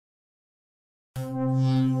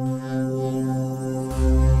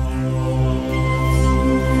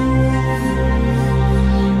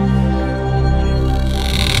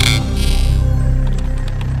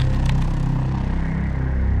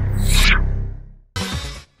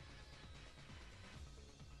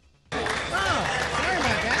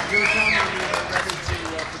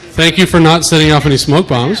Thank you for not setting off any smoke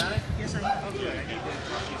bombs.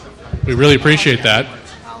 We really appreciate that.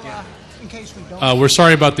 We're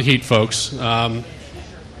sorry about the heat, folks. Yeah,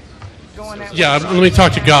 let me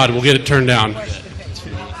talk to God. We'll get it turned down.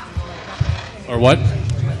 Or what?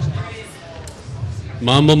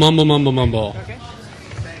 Mumble, mumble, mumble, mumble.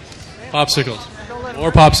 Popsicles.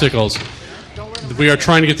 More popsicles. We are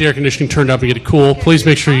trying to get the air conditioning turned up and get it cool. Please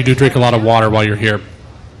make sure you do drink a lot of water while you're here.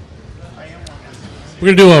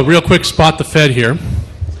 We're going to do a real quick spot the Fed here.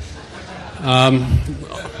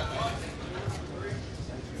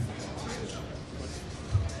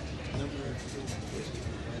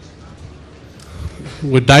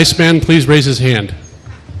 Would Dice Man please raise his hand?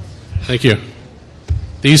 Thank you.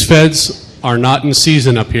 These Feds are not in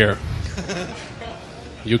season up here.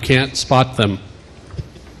 You can't spot them.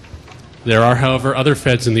 There are, however, other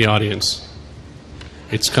Feds in the audience.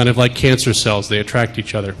 It's kind of like cancer cells. They attract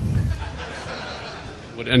each other.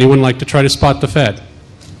 Would anyone like to try to spot the Fed?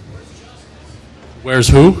 Where's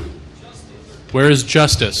who? Where is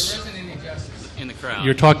Justice? In the crowd.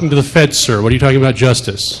 You're talking to the Fed, sir. What are you talking about,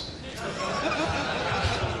 Justice?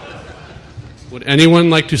 Would anyone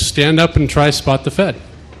like to stand up and try spot the Fed?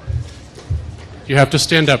 You have to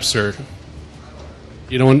stand up, sir.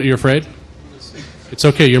 You don't want, you're afraid? It's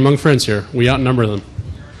okay. You're among friends here. We outnumber them.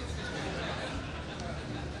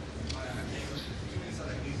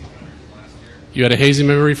 You had a hazy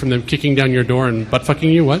memory from them kicking down your door and butt-fucking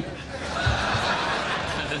you? What?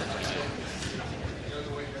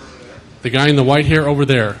 The guy in the white hair over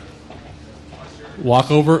there. Walk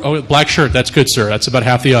over. Oh, black shirt. That's good, sir. That's about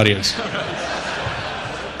half the audience.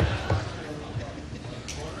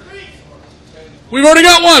 We've already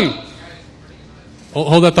got one!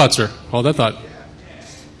 Hold that thought, sir. Hold that thought.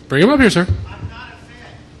 Bring him up here, sir.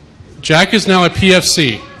 Jack is now a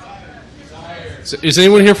PFC. Is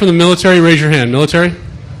anyone here from the military? Raise your hand. Military?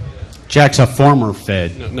 Jack's a former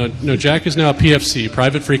Fed. No, Jack is now a PFC,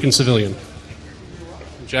 private freaking civilian.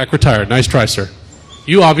 Jack retired. Nice try, sir.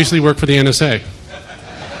 You obviously work for the NSA.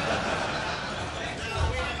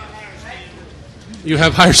 You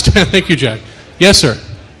have higher stand. Thank you, Jack. Yes, sir.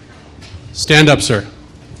 Stand up, sir.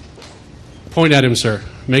 Point at him, sir.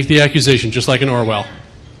 Make the accusation, just like in Orwell.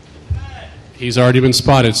 He's already been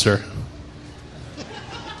spotted, sir.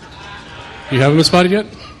 You haven't been spotted yet?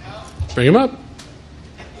 Bring him up.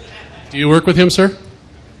 Do you work with him, sir?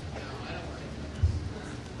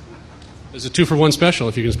 There's a 2-for-1 special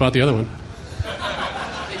if you can spot the other one.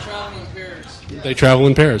 They travel in pairs. They travel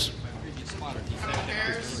in pairs.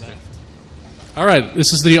 All right,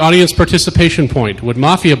 this is the audience participation point. Would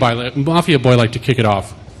Mafia Boy like to kick it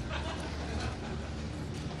off?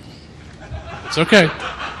 It's okay.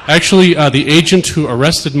 Actually, the agent who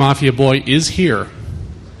arrested Mafia Boy is here.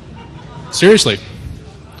 Seriously.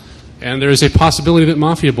 And there is a possibility that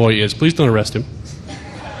Mafia Boy is. Please don't arrest him.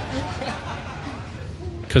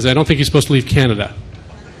 Because I don't think he's supposed to leave Canada.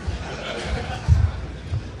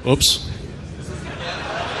 Oops.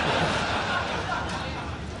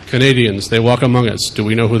 Canadians, they walk among us. Do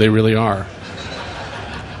we know who they really are?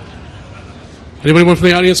 Anybody from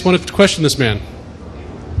the audience want to question this man?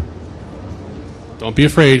 Don't be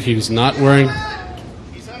afraid. He's not wearing...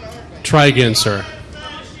 Try again, sir.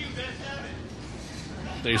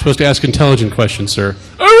 You're supposed to ask intelligent questions, sir.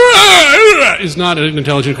 Is not an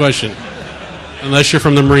intelligent question. Unless you're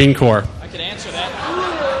from the Marine Corps. I can answer that.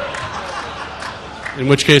 In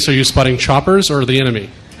which case, are you spotting choppers or the enemy?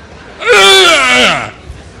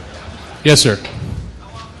 Yes, sir.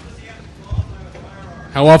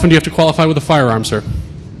 How often do you have to qualify with a firearm, sir?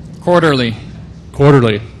 Quarterly.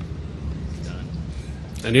 Quarterly.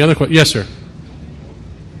 Any other questions? Yes, sir.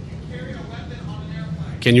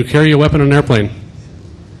 Can you carry a weapon on an airplane?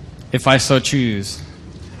 If I so choose.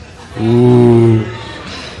 Ooh.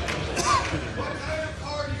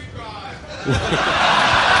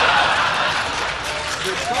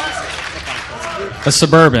 A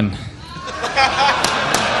Suburban.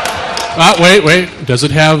 Wait. Does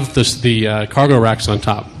it have the cargo racks on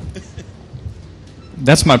top?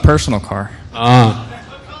 That's my personal car.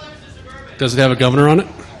 Does it have a governor on it?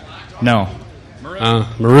 No.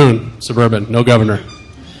 Maroon. Suburban. No governor.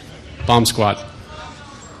 Bomb squad.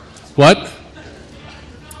 What?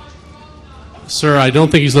 Sir, I don't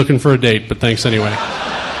think he's looking for a date, but thanks anyway.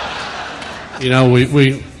 You know,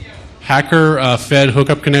 we hacker fed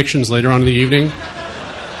hookup connections later on in the evening.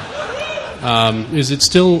 Is it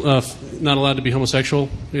still not allowed to be homosexual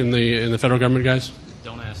in the federal government, guys?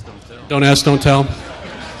 Don't ask, don't tell. Don't ask, don't tell.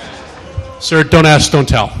 Sir, don't ask, don't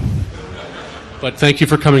tell. But thank you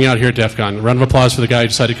for coming out here at DEF CON. A round of applause for the guy who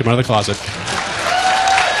decided to come out of the closet.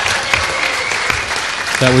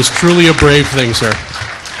 That was truly a brave thing, sir.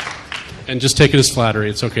 And just take it as flattery.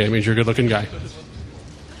 It's okay. It means you're a good-looking guy.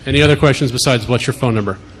 Any other questions besides what's your phone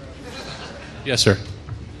number? Yes, sir.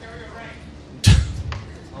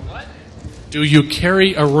 Do you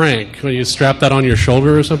carry a rank? When you strap that on your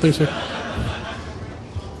shoulder or something, sir?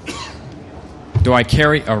 Do I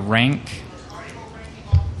carry a rank?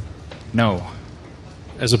 No.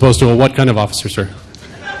 As opposed to a what kind of officer, sir?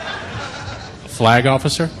 A flag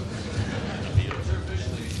officer?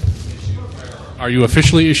 Are you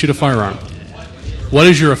officially issued a firearm? What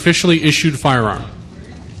is your officially issued firearm?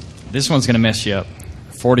 This one's going to mess you up.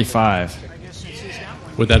 45.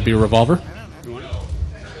 Would that be a revolver?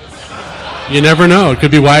 You never know. It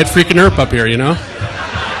could be Wyatt freaking Earp up here, you know?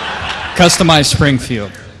 Customized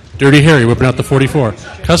Springfield. Dirty Harry whipping out the 44.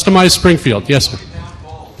 Customized Springfield. Yes, sir.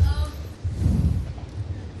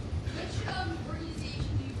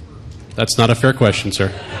 That's not a fair question,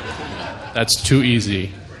 sir. That's too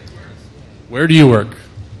easy. Where do you work?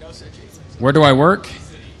 Where do I work?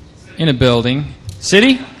 In a building.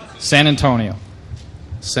 City? San Antonio.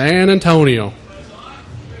 San Antonio.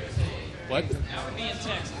 What?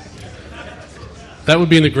 That would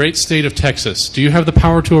be in the great state of Texas. Do you have the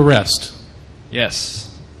power to arrest?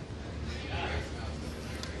 Yes.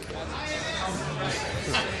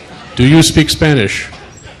 Do you speak Spanish?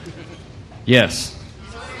 Yes.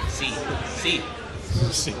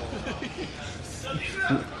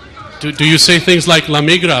 Do you say things like la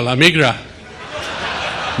migra, la migra?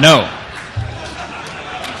 No.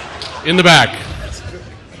 In the back.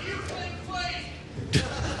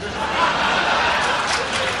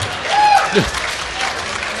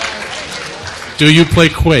 Do you play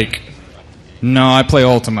Quake? No, I play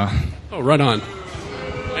Ultima. Oh, right on.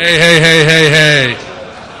 Hey.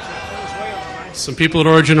 Some people at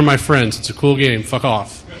Origin are my friends. It's a cool game. Fuck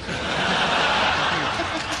off.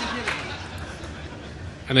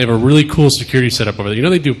 And they have a really cool security setup over there. You know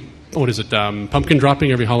they do, what is it, pumpkin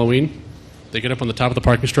dropping every Halloween? They get up on the top of the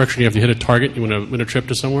parking structure and you have to hit a target. You want to win a trip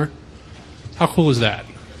to somewhere? How cool is that?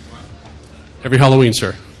 Every Halloween,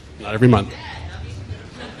 sir. Not every month.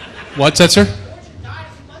 What's that, sir?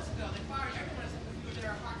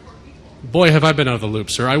 Boy, have I been out of the loop,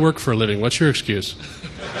 sir. I work for a living. What's your excuse?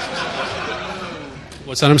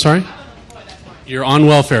 What's that? I'm sorry? You're on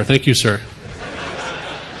welfare. Thank you, sir.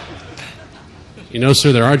 You know,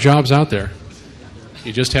 sir, there are jobs out there.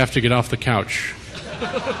 You just have to get off the couch.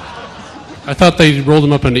 I thought they rolled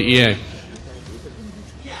them up into EA.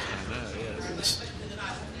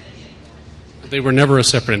 They were never a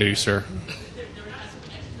separate entity, sir.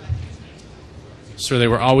 Sir, they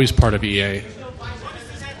were always part of EA.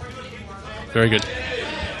 Very good.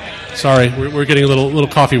 Sorry, we're getting a little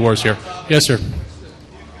coffee wars here. Yes, sir.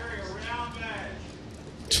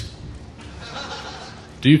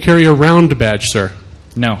 Do you carry a round badge, sir?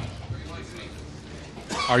 No.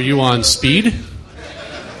 Are you on speed?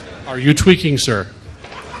 Are you tweaking, sir?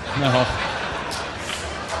 No.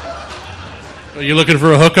 Are you looking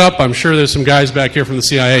for a hookup? I'm sure there's some guys back here from the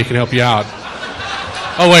CIA can help you out.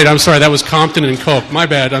 Oh, wait, I'm sorry. That was Compton and Coke. My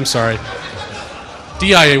bad. I'm sorry.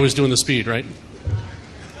 DIA was doing the speed, right?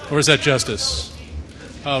 Or is that Justice?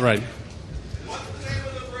 Oh, right.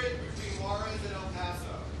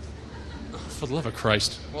 For the love of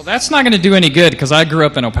Christ. Well, that's not going to do any good because I grew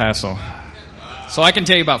up in El Paso. So I can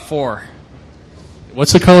tell you about 4.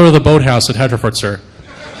 What's the color of the boathouse at Hedgerford, sir?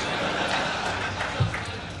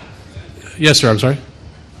 Yes, sir, I'm sorry.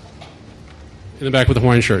 In the back with the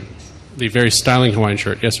Hawaiian shirt. The very styling Hawaiian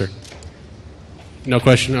shirt. Yes, sir. No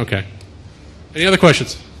question? Okay. Any other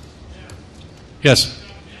questions? Yes.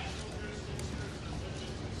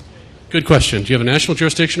 Good question. Do you have a national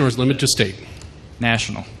jurisdiction or is it limited to state?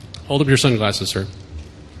 National. Hold up your sunglasses, sir.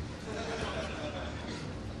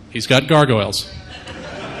 He's got gargoyles.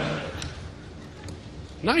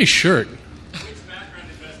 Nice shirt.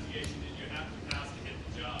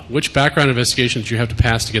 Which background investigation did you have to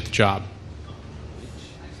pass to get the job?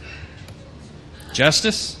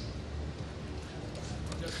 Justice?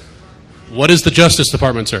 What is the Justice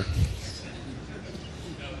Department, sir?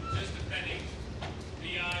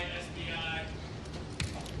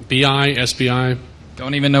 BI, SBI,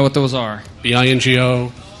 Don't even know what those are. BINGO.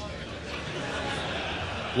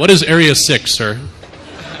 What is Area 6, sir?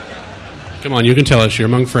 Come on, you can tell us. You're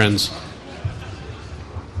among friends.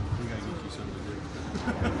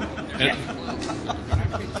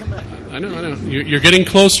 I know. You're getting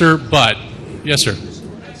closer, but yes, sir.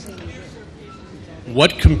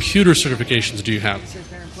 What computer certifications do you have?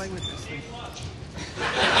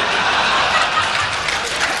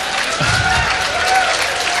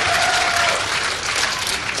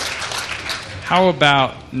 How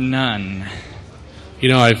about none? You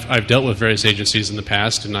know, I've dealt with various agencies in the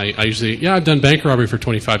past, and I usually, I've done bank robbery for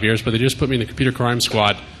 25 years, but they just put me in the computer crime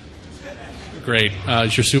squad. Great.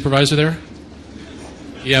 Is your supervisor there?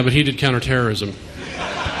 Yeah, but he did counterterrorism.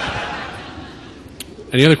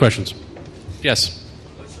 Any other questions? Yes.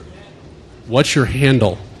 What's your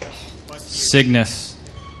handle? Cygnus.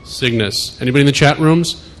 Cygnus. Anybody in the chat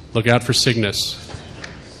rooms? Look out for Cygnus.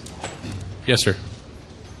 Yes, sir.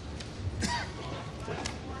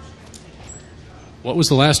 What was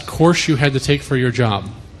the last course you had to take for your job?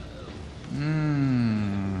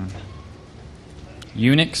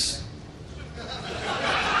 Unix.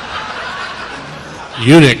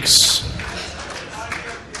 Unix.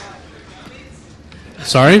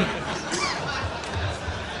 Sorry?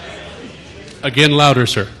 Again, louder,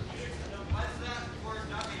 sir.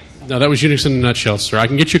 No, that was Unix in a nutshell, sir. I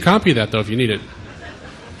can get you a copy of that, though, if you need it.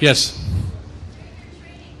 Yes.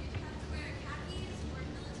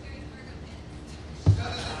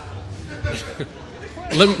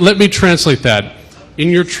 Let me translate that. In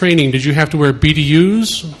your training, did you have to wear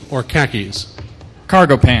BDUs or khakis?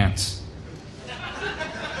 Cargo pants.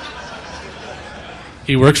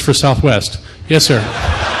 He works for Southwest. Yes, sir.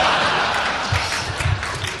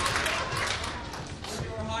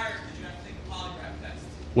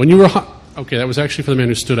 When you were hired, okay, that was actually for the man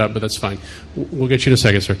who stood up, but that's fine. We'll get you in a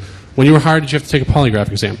second, sir. When you were hired, did you have to take a polygraph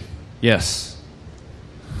exam? Yes.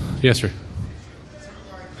 Yes, sir.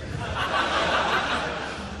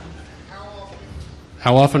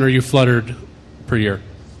 How often are you fluttered per year?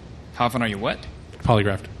 How often are you what?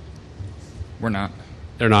 Polygraphed. We're not.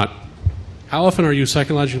 They're not. How often are you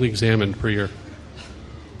psychologically examined per year?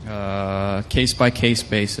 Case-by-case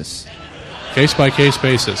basis. Case-by-case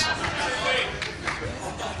basis.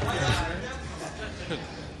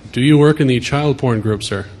 Do you work in the child porn group,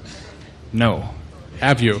 sir? No.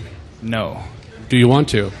 Have you? No. Do you want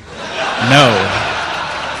to? No.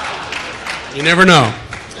 You never know.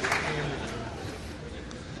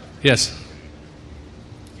 Yes.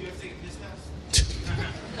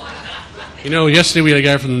 You know, yesterday we had a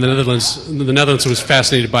guy from the Netherlands who was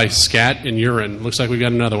fascinated by scat and urine. Looks like we've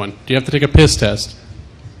got another one. Do you have to take a piss test?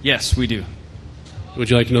 Yes, we do. Would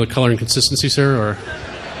you like to know the color and consistency, sir, or?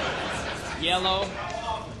 Yellow.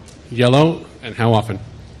 Yellow, and how often?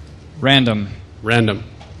 Random. Random.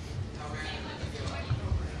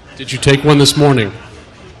 Did you take one this morning?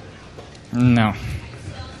 No.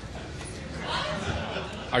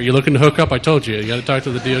 Are you looking to hook up? I told you. You got to talk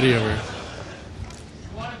to the DOD over here.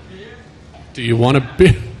 Do you want to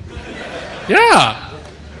be? Yeah.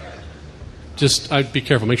 Just, I'd be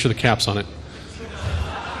careful. Make sure the cap's on it.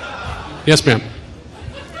 Yes, ma'am.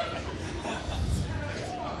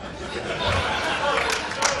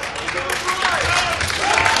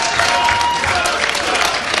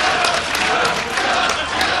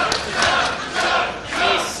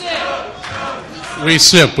 We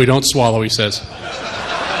sip, we don't swallow, he says.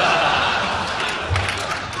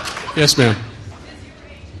 Yes, ma'am.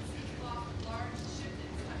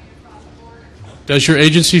 Does your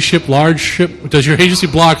agency does your agency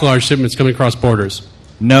block large shipments coming across borders?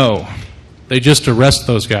 No. They just arrest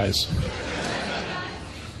those guys.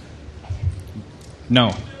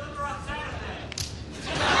 No.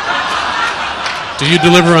 Do you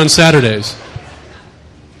deliver on Saturdays?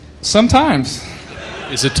 Sometimes.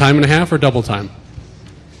 Is it time and a half or double time?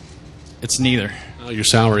 It's neither. Oh, your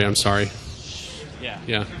salary, I'm sorry. Yeah.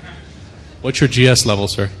 Yeah. What's your GS level,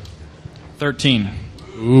 sir? 13.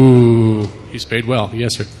 Ooh, he's paid well.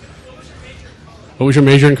 Yes, sir. What was your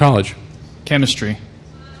major in college? Chemistry.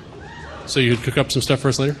 So you could cook up some stuff for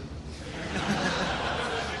us later?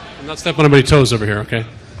 I'm not stepping on anybody's toes over here, okay?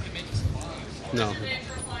 No.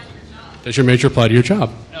 Does your major apply to your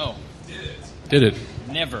job? No. Did it?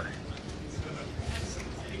 Never.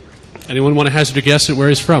 Anyone want to hazard a guess at where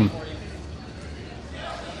he's from?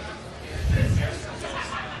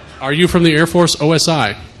 Are you from the Air Force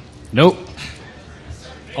OSI? Nope.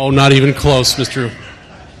 Oh, not even close, Mr.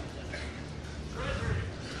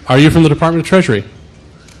 Are you from the Department of Treasury?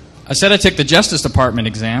 I said I took the Justice Department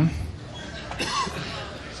exam.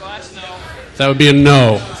 So that's no. That would be a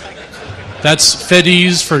no. That's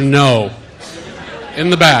FEDES for no.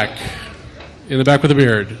 In the back. In the back with a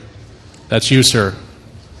beard. That's you, sir.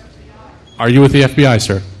 Are you with the FBI,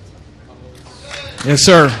 sir? Yes,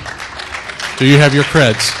 sir. Do you have your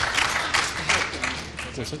creds?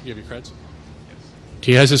 You have your creds?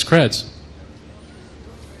 He has his creds.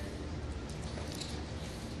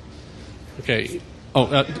 Okay. Oh,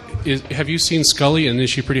 have you seen Scully, and is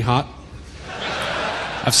she pretty hot?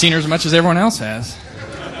 I've seen her as much as everyone else has.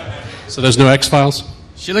 So there's no X-Files?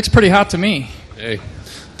 She looks pretty hot to me. Hey,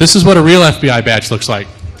 this is what a real FBI badge looks like.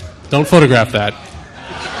 Don't photograph that.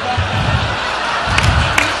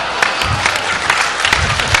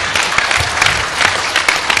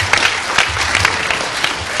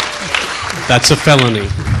 That's a felony.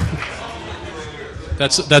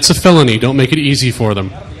 That's a felony. Don't make it easy for them.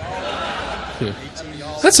 Yeah.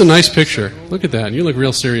 That's a nice picture. Look at that. You look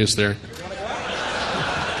real serious there.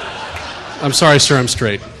 I'm sorry, sir, I'm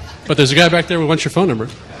straight. But there's a guy back there who wants your phone number.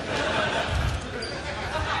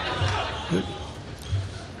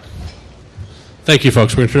 Thank you,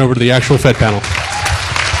 folks. We're going to turn over to the actual Fed panel.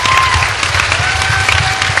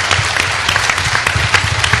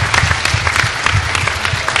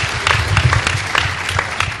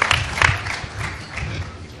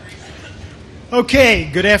 Okay,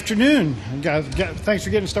 good afternoon. Thanks for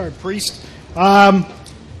getting started, Priest. The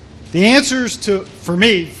answers for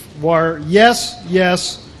me were yes,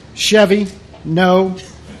 yes, Chevy, no,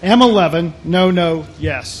 M11, no, no,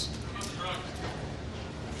 yes.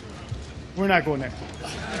 We're not going there.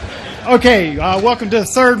 Okay, welcome to the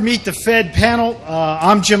third Meet the Fed panel.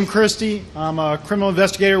 I'm Jim Christy. I'm a criminal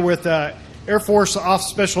investigator with Air Force Office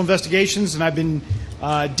of Special Investigations, and I've been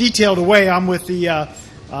detailed away. I'm with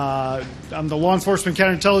I'm the Law Enforcement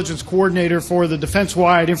Counterintelligence Coordinator for the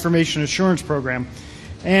Defense-Wide Information Assurance Program.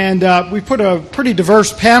 And we put a pretty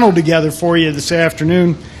diverse panel together for you this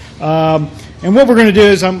afternoon. And what we're going to do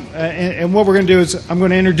is I'm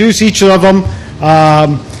going to introduce each of them.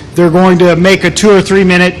 They're going to make a 2 or 3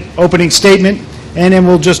 minute opening statement, and then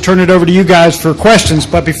we'll just turn it over to you guys for questions.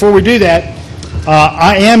 But before we do that,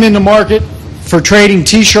 I am in the market for trading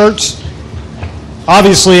T-shirts,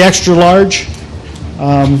 obviously extra large.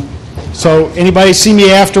 So anybody see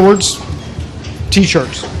me afterwards?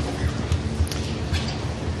 T-shirts.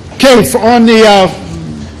 Okay, on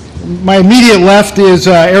my immediate left is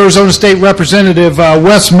Arizona State Representative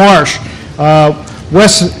Wes Marsh.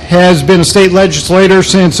 Wes has been a state legislator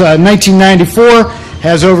since 1994,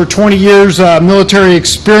 has over 20 years military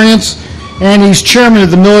experience, and he's chairman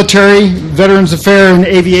of the Military, Veterans Affairs, and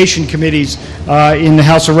Aviation Committees in the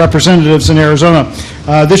House of Representatives in Arizona.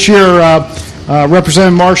 This year,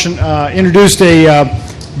 Representative Marsh introduced a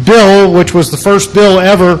bill, which was the first bill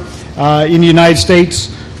ever in the United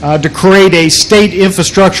States to create a state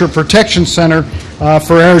infrastructure protection center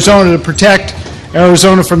for Arizona to protect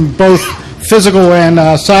Arizona from both physical and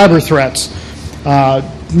cyber threats.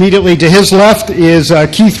 Immediately to his left is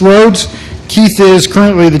Keith Rhodes. Keith is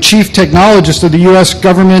currently the Chief Technologist of the U.S.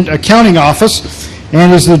 Government Accounting Office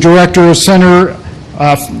and is the Director of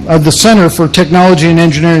the Center for Technology and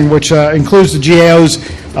Engineering, which includes the GAO's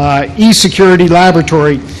e-security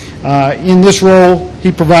laboratory. In this role,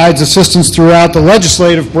 he provides assistance throughout the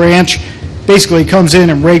legislative branch, basically comes in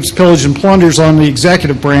and rapes, pillage, and plunders on the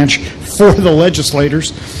executive branch for the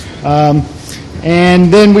legislators.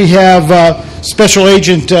 And then we have Special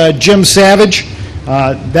Agent Jim Savage.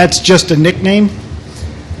 That's just a nickname.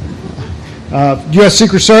 U.S.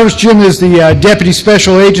 Secret Service. Jim is the Deputy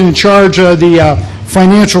Special Agent in charge of the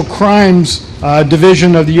Financial Crimes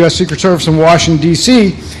Division of the U.S. Secret Service in Washington,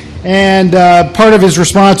 D.C., and part of his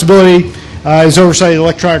responsibility is oversight of the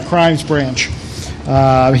Electronic Crimes Branch.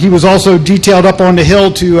 He was also detailed up on the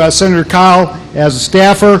Hill to Senator Kyle as a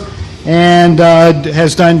staffer and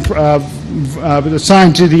has done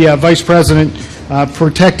assigned to the Vice President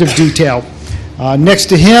Protective Detail. Next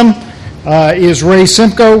to him is Ray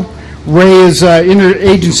Semko. Ray is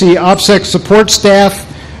Interagency OPSEC support staff.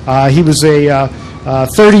 He was a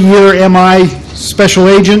 30-year MI special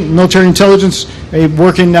agent, military intelligence,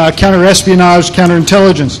 working counter-espionage,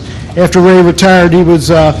 counterintelligence. After Ray retired, he was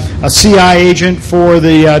a CI agent for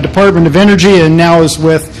the Department of Energy and now is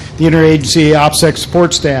with the Interagency OPSEC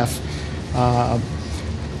support staff.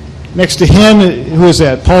 Next to him, who is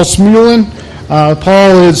that? Paul Smulian.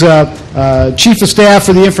 Paul is Chief of Staff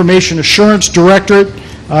for the Information Assurance Directorate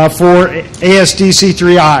for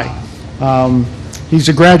ASDC-3I. He's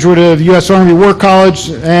a graduate of U.S. Army War College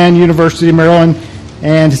and University of Maryland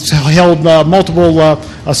and has held multiple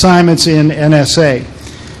assignments in NSA.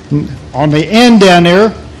 On the end down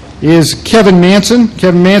there is Kevin Manson.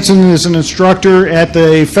 Kevin Manson is an instructor at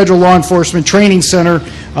the Federal Law Enforcement Training Center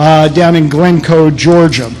down in Glencoe,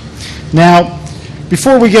 Georgia. Now,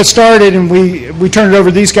 before we get started and we turn it over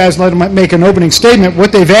to these guys and let them make an opening statement,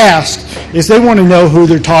 what they've asked is they want to know who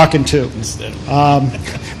they're talking to.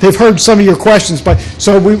 They've heard some of your questions, but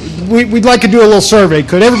so we'd like to do a little survey.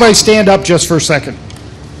 Could everybody stand up just for a second?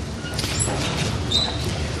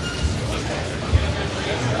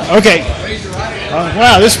 Okay.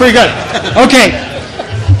 Wow, this is pretty good. Okay.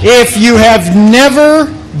 If you have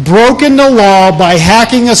never broken the law by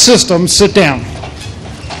hacking a system, sit down.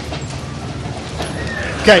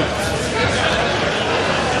 Okay.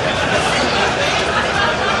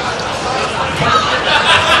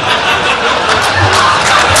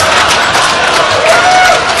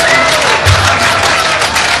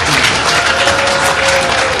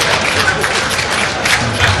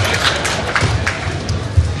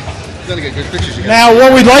 Now,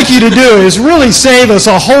 what we'd like you to do is really save us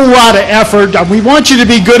a whole lot of effort. We want you to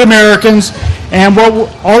be good Americans, and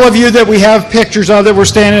all of you that we have pictures of that we're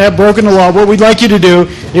standing at broken the law, what we'd like you to do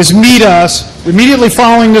is meet us immediately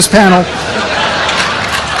following this panel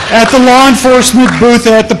at the law enforcement booth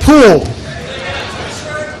at the pool.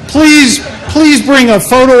 Please bring a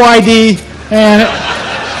photo ID and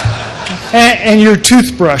your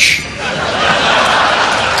toothbrush.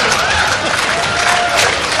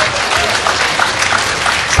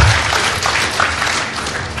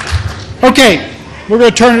 Okay, we're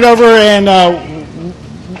going to turn it over, and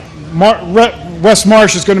Wes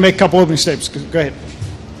Marsh is going to make a couple opening statements. Go ahead.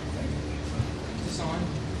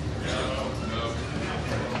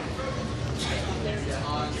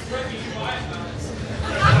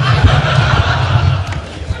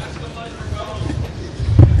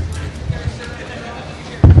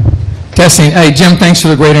 Testing. Hey, Jim, thanks for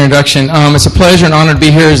the great introduction. It's a pleasure and honor to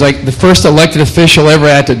be here as like the first elected official ever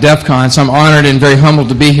at the DEF CON, so I'm honored and very humbled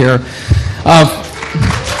to be here.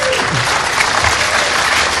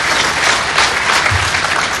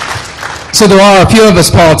 So there are a few of us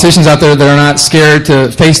politicians out there that are not scared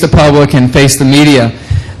to face the public and face the media.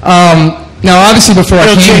 Now, obviously, before I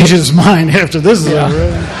came... He'll change his mind after this is over.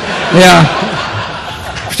 Yeah,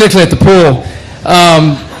 particularly at the pool.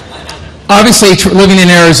 Obviously, living in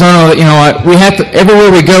Arizona, you know, we have to, everywhere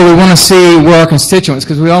we go, we want to see where our constituents,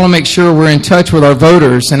 because we all want to make sure we're in touch with our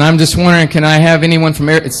voters. And I'm just wondering, can I have anyone from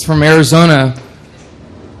Arizona?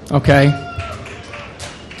 Okay.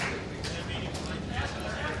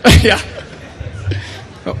 Yeah.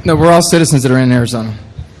 Oh, no, we're all citizens that are in Arizona.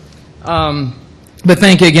 But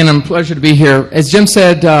thank you again. I'm a pleasure to be here. As Jim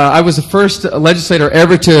said, I was the first legislator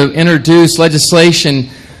ever to introduce legislation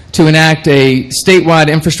to enact a statewide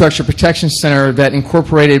infrastructure protection center that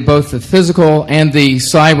incorporated both the physical and the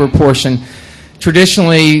cyber portion.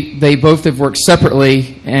 Traditionally, they both have worked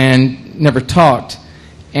separately and never talked.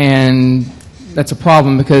 And that's a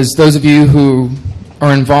problem because those of you who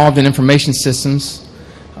are involved in information systems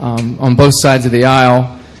on both sides of the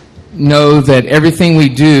aisle know that everything we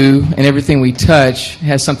do and everything we touch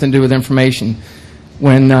has something to do with information.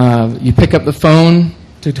 When you pick up the phone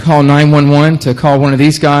to call 911, to call one of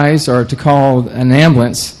these guys, or to call an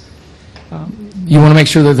ambulance, you want to make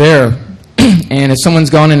sure they're there. And if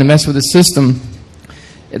someone's gone in and messed with the system,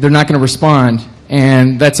 they're not going to respond.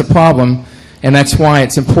 And that's a problem. And that's why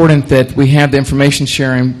it's important that we have the information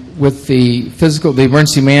sharing with the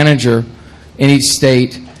emergency manager in each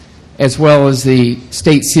state, as well as the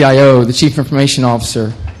state CIO, the Chief Information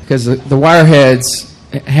Officer, because the wireheads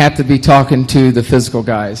have to be talking to the physical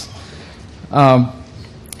guys.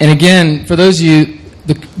 And again, for those of you,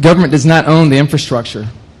 the government does not own the infrastructure.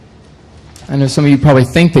 I know some of you probably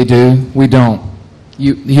think they do. We don't.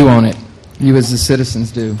 You own it. You as the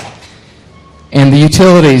citizens do. And the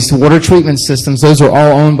utilities, the water treatment systems, those are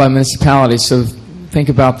all owned by municipalities. So think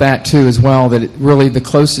about that too as well, that really the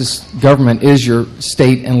closest government is your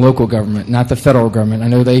state and local government, not the federal government. I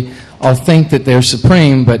know they all think that they're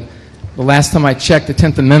supreme, but the last time I checked, the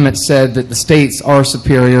 10th Amendment said that the states are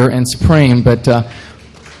superior and supreme, but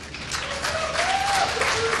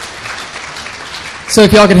so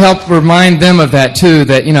if y'all could help remind them of that too,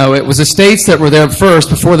 that, you know, it was the states that were there first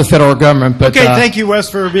before the federal government. But okay, thank you, Wes,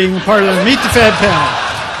 for being a part of the Meet the Fed panel.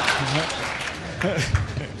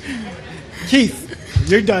 Keith,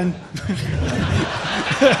 you're done.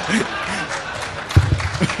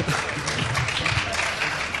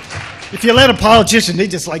 If you let a politician, they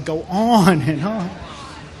just like go on and on.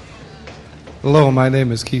 Hello, my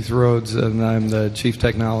name is Keith Rhodes, and I'm the Chief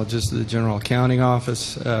Technologist of the General Accounting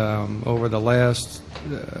Office. Over the last,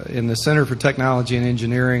 in the Center for Technology and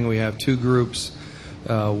Engineering, we have two groups.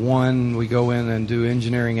 One, we go in and do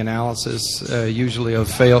engineering analysis, usually of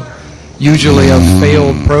failed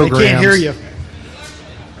programs. I can't hear you.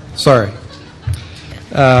 Sorry.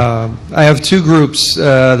 I have two groups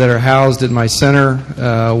that are housed in my center.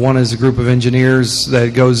 One is a group of engineers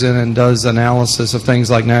that goes in and does analysis of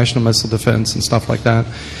things like national missile defense and stuff like that.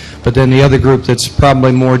 But then the other group that's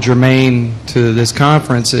probably more germane to this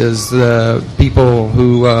conference is the people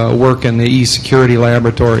who work in the e-security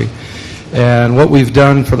laboratory. And what we've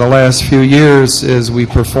done for the last few years is we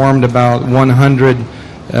performed about 100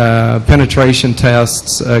 penetration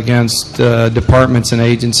tests against departments and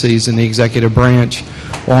agencies in the executive branch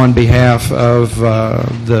on behalf of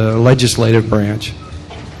the legislative branch.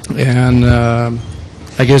 And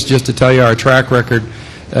I guess just to tell you our track record,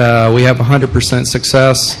 we have 100%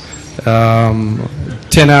 success,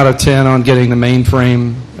 10 out of 10 on getting the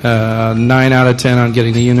mainframe, 9 out of 10 on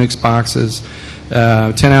getting the Unix boxes,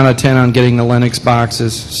 10 out of 10 on getting the Linux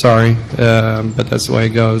boxes, sorry, but that's the way it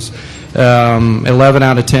goes. 11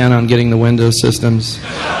 out of 10 on getting the Windows systems.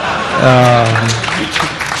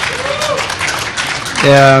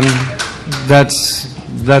 And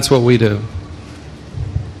that's what we do.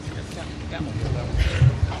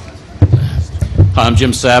 Hi, I'm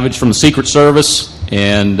Jim Savage from the Secret Service,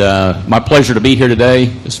 and my pleasure to be here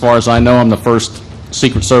today. As far as I know, I'm the first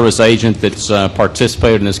Secret Service agent that's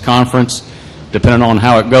participated in this conference. Depending on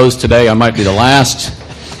how it goes today, I might be the last.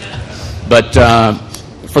 But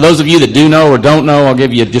for those of you that do know or don't know, I'll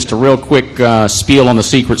give you just a real quick spiel on the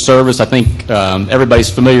Secret Service. I think everybody's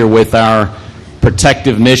familiar with our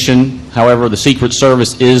protective mission. However, the Secret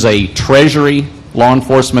Service is a Treasury law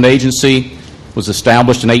enforcement agency. It was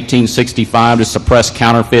established in 1865 to suppress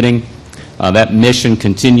counterfeiting. That mission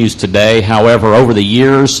continues today. However, over the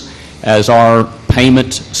years, as our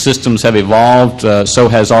payment systems have evolved, so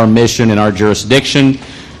has our mission and our jurisdiction.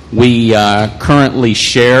 We currently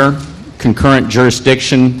share concurrent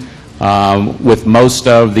jurisdiction with most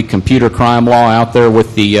of the computer crime law out there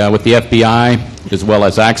with the FBI, as well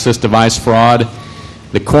as access device fraud.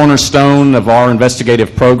 The cornerstone of our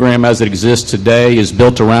investigative program as it exists today is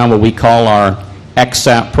built around what we call our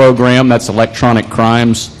EXAP program. That's Electronic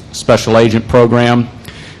Crimes Special Agent Program.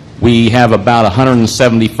 We have about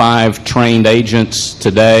 175 trained agents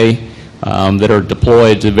today that are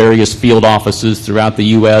deployed to various field offices throughout the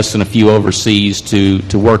U.S. and a few overseas to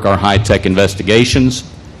work our high-tech investigations.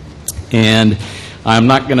 And I'm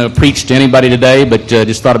not going to preach to anybody today, but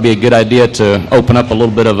just thought it'd be a good idea to open up a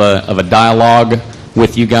little bit of a dialogue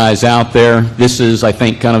with you guys out there. This is, I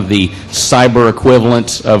think, kind of the cyber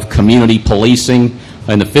equivalent of community policing.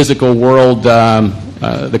 In the physical world,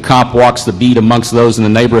 the cop walks the beat amongst those in the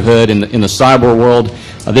neighborhood. In the cyber world,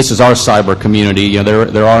 this is our cyber community. You know,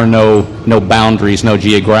 there are no boundaries, no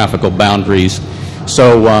geographical boundaries.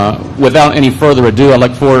 So without any further ado, I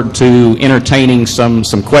look forward to entertaining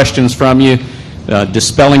some questions from you,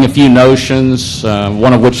 dispelling a few notions,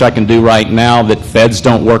 one of which I can do right now, that feds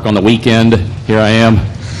don't work on the weekend. Here I am.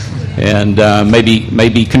 And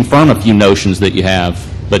maybe confirm a few notions that you have.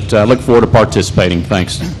 But look forward to participating.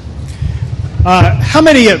 Thanks.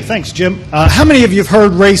 Thanks, Jim. How many of you have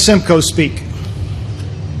heard Ray Semko speak?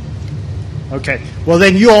 Okay. Well,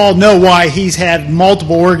 then you all know why he's had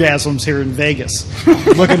multiple orgasms here in Vegas,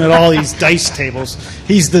 looking at all these dice tables.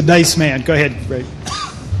 He's the dice man. Go ahead, Ray.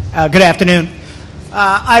 Good afternoon.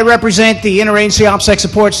 I represent the Interagency OPSEC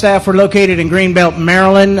support staff. We're located in Greenbelt,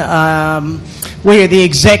 Maryland. We are the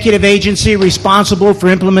executive agency responsible for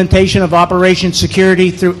implementation of Operation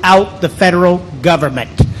Security throughout the federal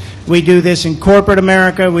government. We do this in corporate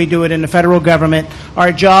America. We do it in the federal government.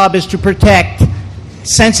 Our job is to protect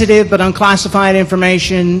sensitive but unclassified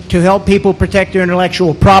information, to help people protect their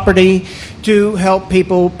intellectual property, to help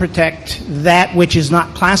people protect that which is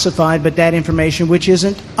not classified, but that information which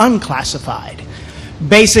isn't unclassified.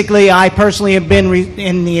 Basically, I personally have been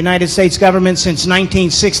in the United States government since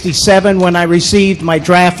 1967 when I received my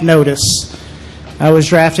draft notice. I was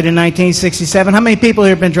drafted in 1967. How many people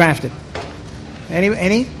here have been drafted?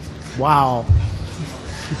 Any? Wow.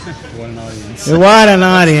 What an audience. What an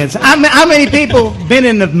audience. How many people have been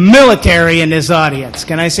in the military in this audience?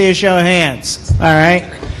 Can I see a show of hands? All right.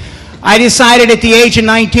 I decided at the age of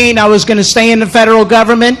 19 I was going to stay in the federal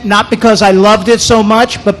government, not because I loved it so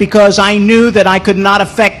much, but because I knew that I could not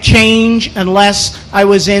affect change unless I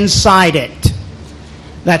was inside it.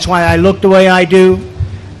 That's why I look the way I do.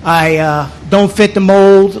 I don't fit the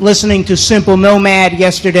mold. Listening to Simple Nomad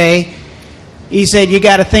yesterday, he said, you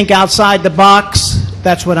got to think outside the box.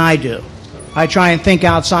 That's what I do. I try and think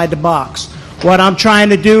outside the box. What I'm trying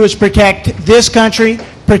to do is protect this country,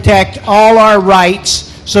 protect all our rights,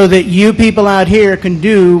 so that you people out here can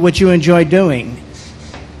do what you enjoy doing.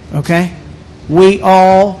 Okay? We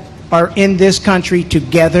all are in this country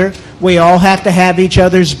together. We all have to have each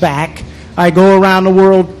other's back. I go around the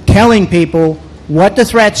world telling people what the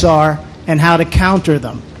threats are and how to counter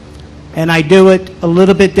them. And I do it a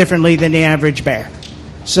little bit differently than the average bear.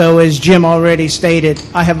 So as Jim already stated,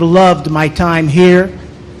 I have loved my time here,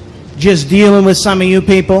 just dealing with some of you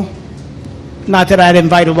people. Not that I'd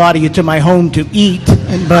invite a lot of you to my home to eat,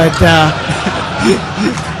 but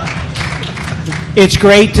It's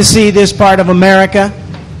great to see this part of America,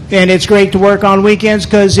 and it's great to work on weekends,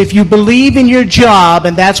 because if you believe in your job,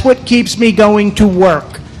 and that's what keeps me going to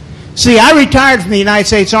work. See, I retired from the United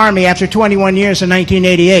States Army after 21 years in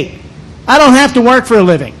 1988. I don't have to work for a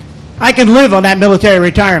living. I can live on that military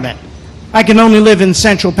retirement. I can only live in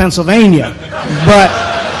central Pennsylvania, but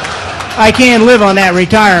I can't live on that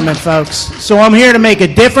retirement, folks. So I'm here to make a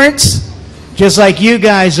difference, just like you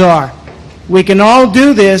guys are. We can all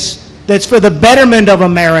do this. That's for the betterment of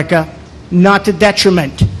America, not to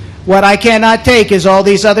detriment. What I cannot take is all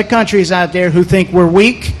these other countries out there who think we're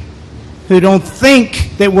weak, who don't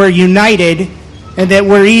think that we're united, and that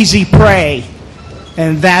we're easy prey.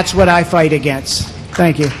 And that's what I fight against.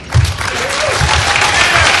 Thank you.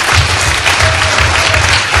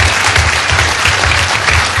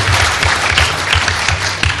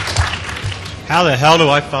 How the hell do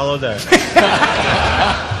I follow that?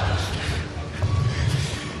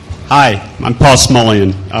 Hi, I'm Paul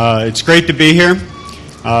Smulian. It's great to be here.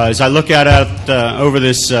 As I look out over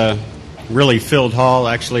this really filled hall,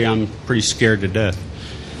 actually I'm pretty scared to death.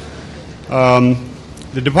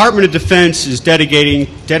 The Department of Defense is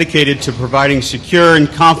dedicated to providing secure and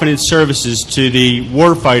confident services to the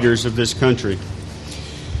warfighters of this country.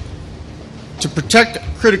 To protect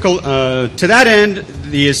to that end,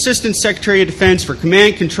 the Assistant Secretary of Defense for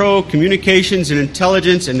Command, Control, Communications, and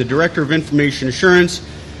Intelligence and the Director of Information Assurance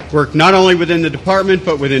work not only within the Department,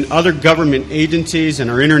 but within other government agencies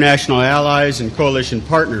and our international allies and coalition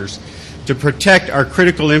partners to protect our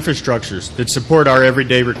critical infrastructures that support our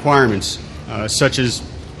everyday requirements, such as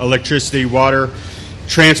electricity, water,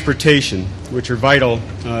 transportation, which are vital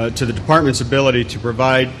to the Department's ability to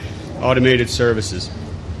provide automated services.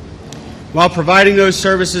 While providing those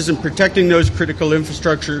services and protecting those critical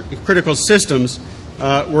infrastructure, critical systems,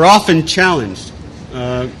 we're often challenged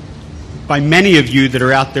by many of you that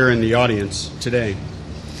are out there in the audience today.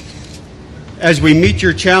 As we meet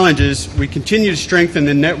your challenges, we continue to strengthen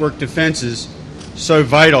the network defenses so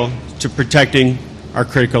vital to protecting our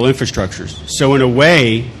critical infrastructures. So in a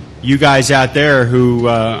way, you guys out there who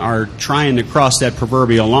are trying to cross that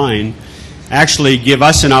proverbial line actually give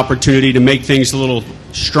us an opportunity to make things a little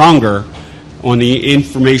stronger on the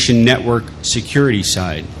information network security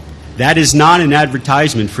side. That is not an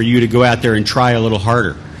advertisement for you to go out there and try a little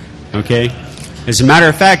harder, okay? As a matter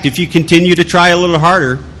of fact, if you continue to try a little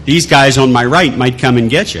harder, these guys on my right might come and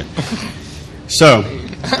get you. So,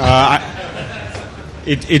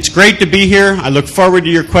 it's great to be here. I look forward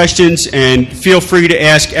to your questions, and feel free to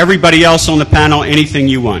ask everybody else on the panel anything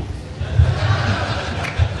you want.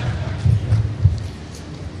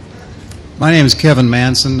 My name is Kevin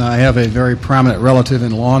Manson. I have a very prominent relative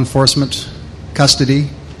in law enforcement custody.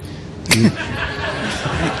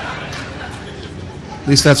 At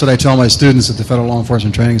least that's what I tell my students at the Federal Law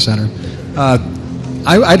Enforcement Training Center.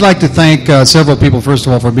 I'd like to thank several people, first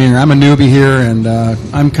of all, for being here. I'm a newbie here, and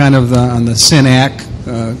I'm kind of on the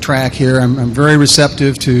SYNAC track here. I'm very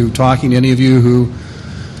receptive to talking to any of you who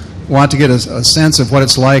want to get a sense of what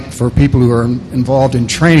it's like for people who are involved in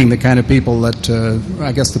training the kind of people that,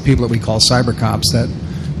 I guess the people that we call cyber cops. That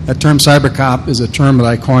term cyber cop is a term that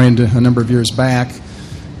I coined a number of years back,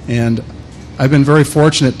 and I've been very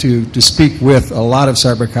fortunate to speak with a lot of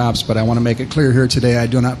cyber cops, but I want to make it clear here today I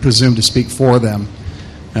do not presume to speak for them.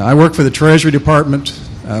 I work for the Treasury Department.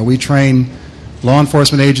 We train law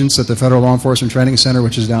enforcement agents at the Federal Law Enforcement Training Center,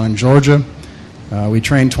 which is down in Georgia. We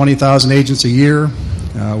train 20,000 agents a year.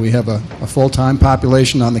 We have a full-time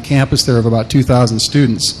population on the campus there of about 2,000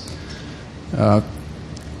 students.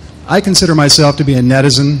 I consider myself to be a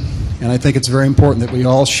netizen, and I think it's very important that we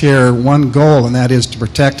all share one goal, and that is to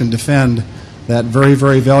protect and defend that very,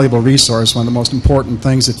 very valuable resource, one of the most important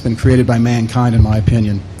things that's been created by mankind, in my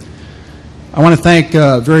opinion. I want to thank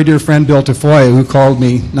a very dear friend, Bill Tafoya, who called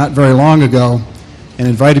me not very long ago and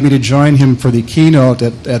invited me to join him for the keynote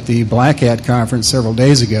at the Black Hat Conference several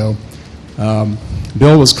days ago.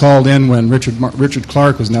 Bill was called in when Richard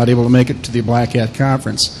Clark was not able to make it to the Black Hat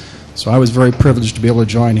Conference, so I was very privileged to be able to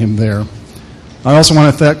join him there. I also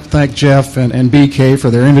want to thank Jeff and BK for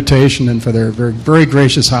their invitation and for their very, very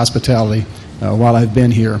gracious hospitality while I've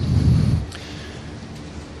been here.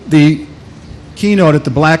 The keynote at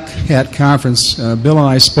the Black Hat Conference, Bill and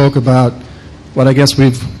I spoke about what I guess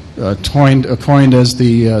we've coined as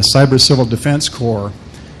the Cyber Civil Defense Corps.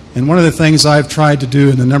 And one of the things I've tried to do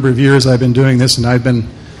in the number of years I've been doing this, and I've been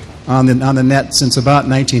on the net since about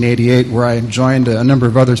 1988, where I joined a number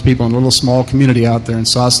of other people in a little small community out there in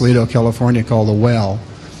Sausalito, California called The Well.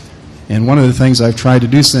 And one of the things I've tried to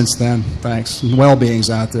do since then, thanks, well-being's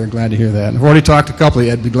out there, glad to hear that. And I've already talked to a couple of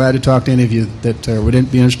you. I'd be glad to talk to any of you that would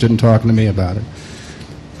be interested in talking to me about it.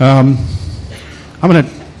 I'm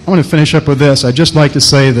going to finish up with this. I'd just like to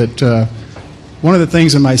say that one of the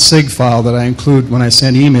things in my SIG file that I include when I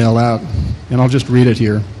send email out, and I'll just read it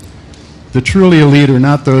here, the truly elite are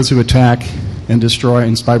not those who attack and destroy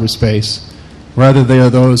in cyberspace. Rather, they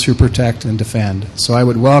are those who protect and defend. So I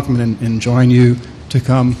would welcome and join you to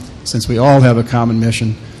come, since we all have a common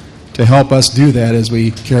mission, to help us do that as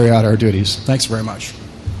we carry out our duties. Thanks very much.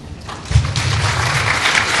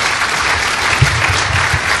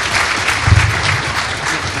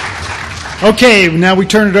 Okay, now we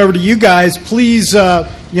turn it over to you guys. Please,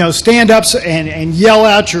 stand up and yell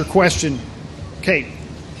out your question. Okay,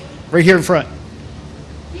 right here in front.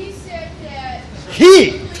 He said that...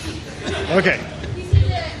 He? Okay. He said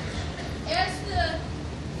that as the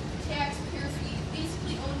taxpayers, we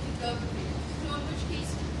basically own the government. So in which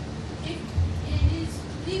case, if it is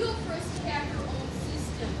legal for us to have our own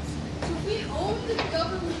systems, so if we own the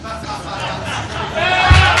government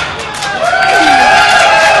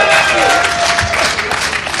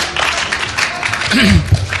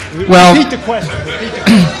Well, repeat the question.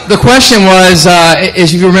 The question was,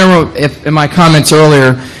 as you remember in my comments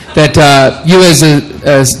earlier, that you as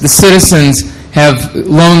the citizens have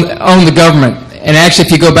owned the government. And actually,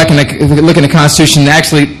 if you go back and look in the Constitution,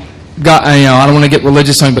 actually, God, I don't want to get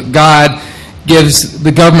religious on it, but God gives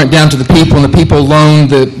the government down to the people, and the people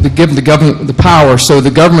give the government the power. So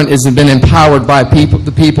the government has been empowered by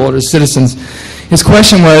the people or the citizens. His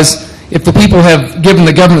question was, if the people have given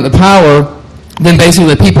the government the power, then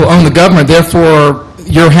basically the people own the government, therefore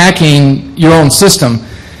you're hacking your own system.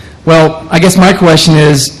 Well, I guess my question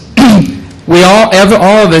is,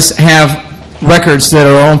 all of us have records that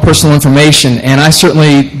are our own personal information, and I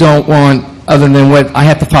certainly don't want, other than what I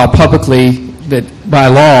have to file publicly by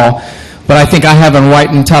law, but I think I have a right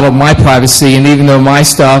entitled to my privacy, and even though my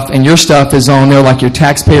stuff and your stuff is on there, like your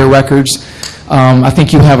taxpayer records, I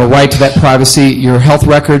think you have a right to that privacy. Your health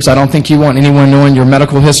records, I don't think you want anyone knowing your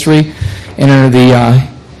medical history. And under the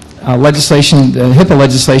legislation, the HIPAA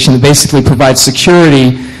legislation, that basically provides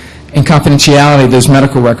security and confidentiality of those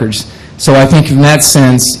medical records. So I think in that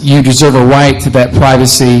sense, you deserve a right to that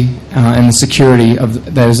privacy and the security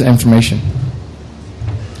of those information.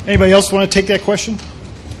 Anybody else want to take that question?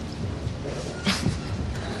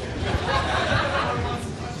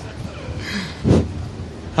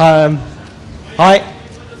 Hi.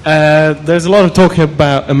 There's a lot of talk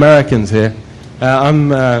about Americans here.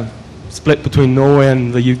 I'm split between Norway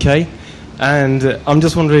and the UK, and I'm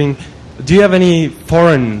just wondering, do you have any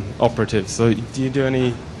foreign operatives? So do you do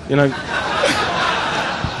any, Let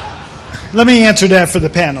me answer that for the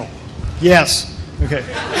panel. Yes. Okay.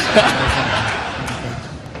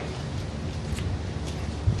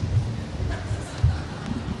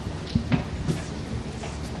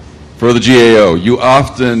 For the GAO, you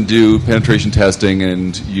often do penetration testing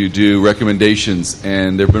and you do recommendations,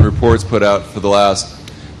 and there have been reports put out for the last,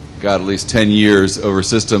 at least 10 years over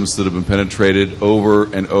systems that have been penetrated over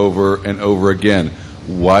and over and over again.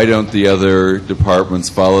 Why don't the other departments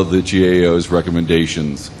follow the GAO's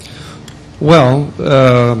recommendations? Well,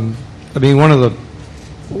 one of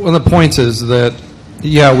the points is that,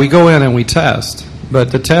 we go in and we test,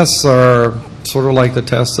 but the tests are sort of like the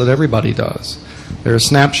tests that everybody does. They're a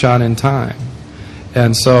snapshot in time.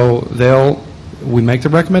 And so we make the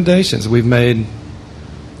recommendations. We've made,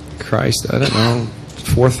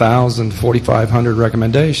 4,000, 4,500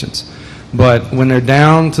 recommendations. But when they're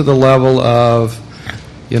down to the level of,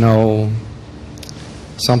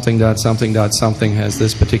 something has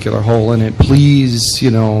this particular hole in it, please,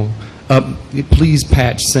 please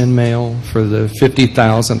patch SendMail for the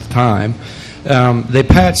 50,000th time. They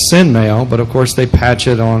patch SendMail, but of course they patch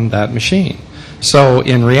it on that machine. So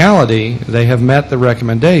in reality, they have met the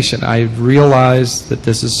recommendation. I realize that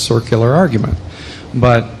this is a circular argument,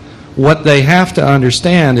 but what they have to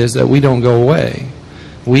understand is that we don't go away.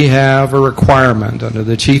 We have a requirement under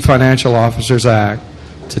the Chief Financial Officers Act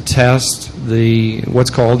to test what's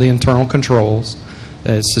called the internal controls.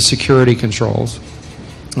 It's the security controls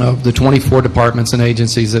of the 24 departments and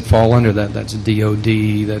agencies that fall under that. That's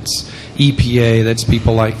DOD, that's EPA, that's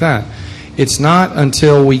people like that. It's not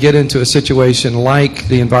until we get into a situation like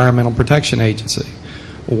the Environmental Protection Agency,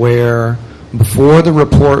 where before the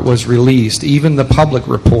report was released, even the public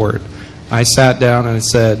report, I sat down and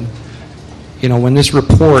said, when this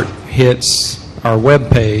report hits our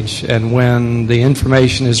webpage and when the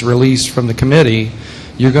information is released from the committee,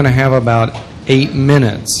 you're going to have about 8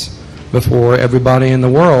 minutes before everybody in the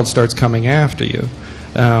world starts coming after you.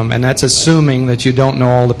 And that's assuming that you don't know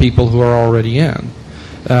all the people who are already in.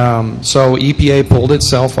 So EPA pulled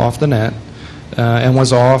itself off the net and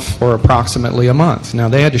was off for approximately a month. Now,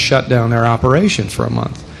 they had to shut down their operation for a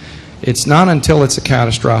month. It's not until it's a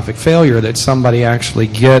catastrophic failure that somebody actually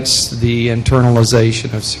gets the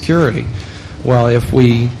internalization of security. Well, if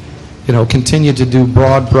we continue to do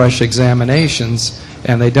broad brush examinations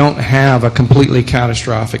and they don't have a completely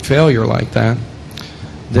catastrophic failure like that,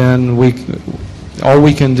 then all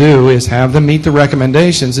we can do is have them meet the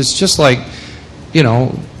recommendations. It's just like,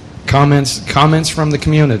 comments from the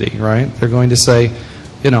community, right? They're going to say,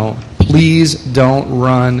 please don't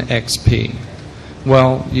run XP.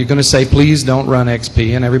 Well, you're going to say, please don't run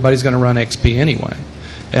XP, and everybody's going to run XP anyway.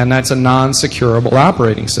 And that's a non-securable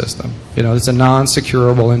operating system. It's a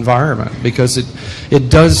non-securable environment because it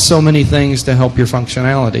does so many things to help your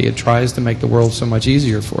functionality. It tries to make the world so much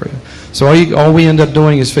easier for you. So all we end up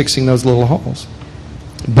doing is fixing those little holes.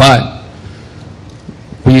 But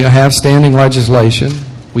we have standing legislation.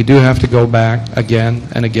 We do have to go back again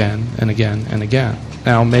and again and again and again.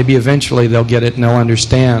 Now, maybe eventually they'll get it and they'll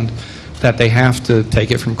understand that they have to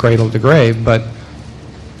take it from cradle to grave, but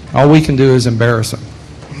all we can do is embarrass them.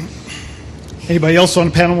 Anybody else on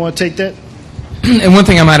the panel want to take that? And one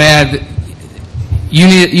thing I might add,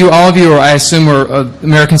 all of you, I assume, are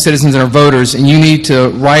American citizens and are voters, and you need to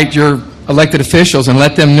write your elected officials and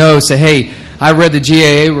let them know, say, hey, I read the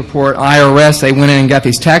GAA report, IRS, they went in and got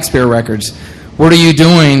these taxpayer records. What are you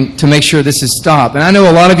doing to make sure this is stopped? And I know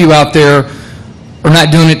a lot of you out there are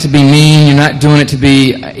not doing it to be mean, you're not doing it to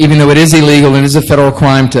be, even though it is illegal and it is a federal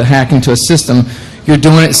crime to hack into a system, you're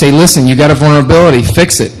doing it to say, listen, you got a vulnerability,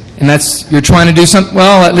 fix it. And you're trying to do something,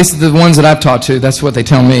 well, at least the ones that I've talked to, that's what they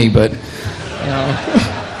tell me, but,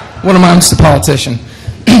 one of them is a politician.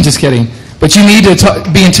 Just kidding. But you need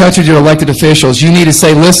to be in touch with your elected officials. You need to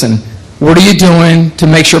say, listen, what are you doing to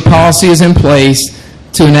make sure policy is in place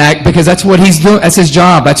to enact, because that's what he's doing, that's his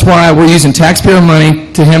job. That's why we're using taxpayer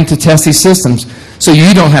money to him to test these systems, so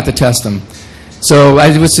you don't have to test them. So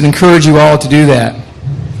I would encourage you all to do that.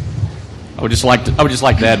 I would just like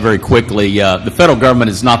to add very quickly, the federal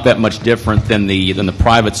government is not that much different than the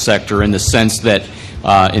private sector in the sense that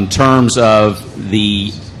in terms of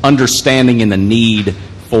the understanding and the need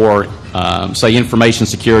for, say, information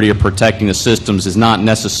security or protecting the systems is not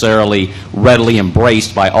necessarily readily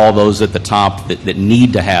embraced by all those at the top that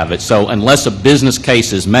need to have it. So unless a business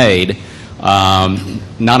case is made,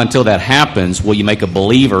 not until that happens will you make a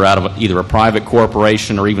believer out of either a private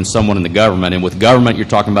corporation or even someone in the government. And with government, you're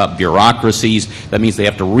talking about bureaucracies. That means they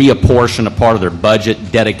have to reapportion a part of their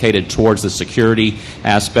budget dedicated towards the security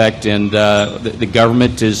aspect, and the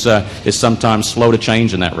government is sometimes slow to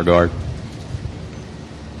change in that regard.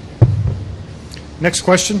 Next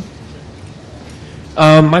question.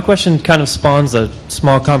 My question kind of spawns a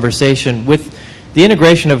small conversation. With the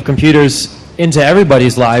integration of computers into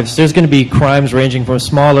everybody's lives, there's going to be crimes ranging from a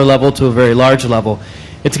smaller level to a very large level.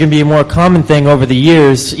 It's going to be a more common thing over the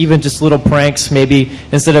years, even just little pranks. Maybe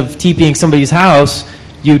instead of TPing somebody's house,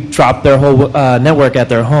 you drop their whole network at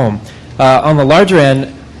their home. On the larger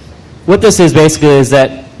end, what this is basically is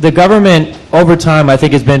that the government, over time, I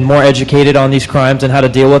think has been more educated on these crimes and how to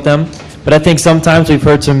deal with them. But I think sometimes we've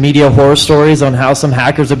heard some media horror stories on how some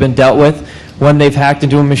hackers have been dealt with when they've hacked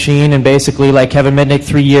into a machine, and basically, like Kevin Mitnick,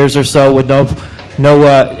 3 years or so with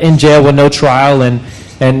in jail with no trial, and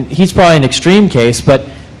he's probably an extreme case. But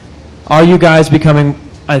are you guys becoming?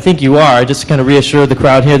 I think you are. Just to kind of reassure the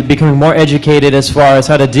crowd here, becoming more educated as far as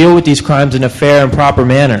how to deal with these crimes in a fair and proper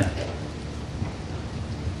manner.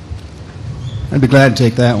 I'd be glad to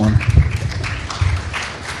take that one.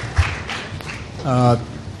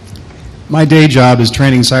 My day job is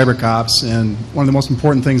training cyber cops, and one of the most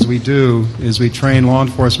important things we do is we train law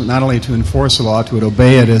enforcement not only to enforce the law, to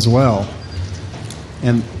obey it as well.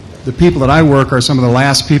 And the people that I work are some of the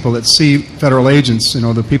last people that see federal agents,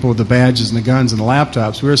 the people with the badges and the guns and the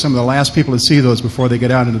laptops. We're some of the last people to see those before they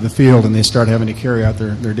get out into the field and they start having to carry out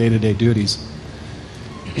their day-to-day duties.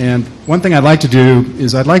 And one thing I'd like to do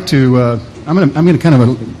is I'm going to kind of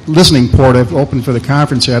a listening port I've opened for the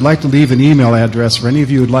conference here. I'd like to leave an email address for any of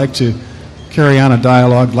you who would like to carry on a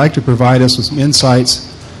dialogue, like to provide us with some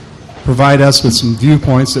insights, provide us with some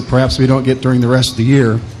viewpoints that perhaps we don't get during the rest of the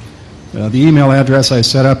year. The email address I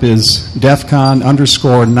set up is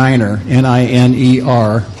defcon_niner,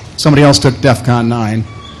 N-I-N-E-R. Somebody else took defcon9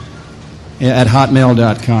 at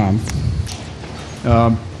hotmail.com.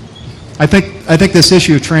 I think this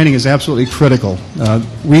issue of training is absolutely critical.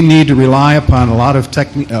 We need to rely upon a lot of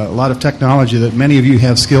technology that many of you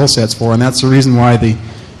have skill sets for, and that's the reason why the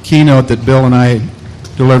keynote that Bill and I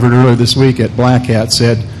delivered earlier this week at Black Hat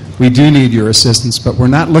said, we do need your assistance, but we're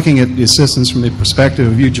not looking at the assistance from the perspective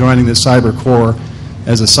of you joining the Cyber Corps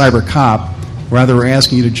as a cyber cop. Rather, we're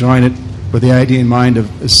asking you to join it with the idea in mind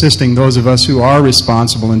of assisting those of us who are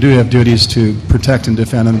responsible and do have duties to protect and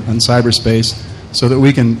defend in cyberspace, so that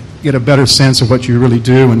we can get a better sense of what you really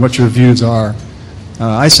do and what your views are.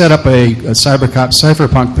 I set up a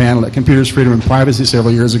cypherpunk panel at Computers, Freedom, and Privacy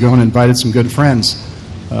several years ago and invited some good friends.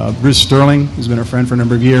 Bruce Sterling, who's been a friend for a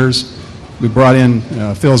number of years. We brought in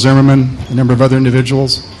Phil Zimmerman, a number of other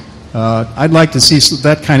individuals. I'd like to see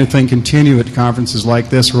that kind of thing continue at conferences like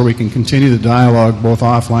this, where we can continue the dialogue both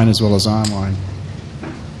offline as well as online.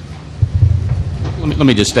 Let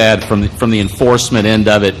me just add from the enforcement end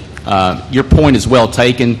of it, your point is well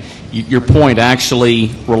taken. Your point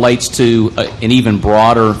actually relates to an even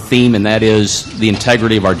broader theme, and that is the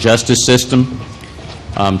integrity of our justice system.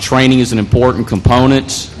 Training is an important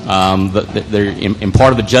component. And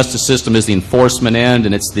part of the justice system is the enforcement end,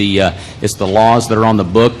 and it's the laws that are on the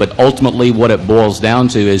book. But ultimately, what it boils down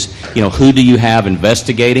to is, who do you have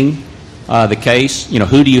investigating the case?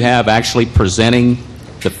 Who do you have actually presenting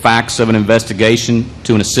the facts of an investigation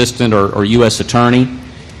to an assistant or U.S. attorney?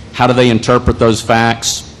 How do they interpret those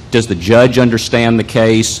facts? Does the judge understand the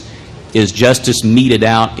case? Is justice meted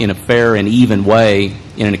out in a fair and even way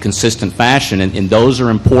in a consistent fashion? And those are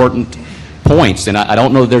important points. And I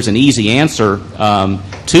don't know if there's an easy answer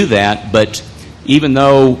to that, but even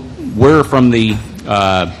though we're from the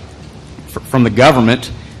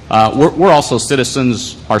government, we're also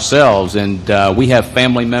citizens ourselves, and we have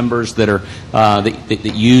family members that are that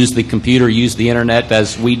use the computer, use the internet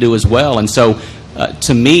as we do as well. And so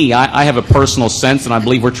to me, I have a personal sense, and I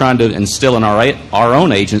believe we're trying to instill in our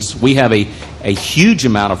own agents, we have a huge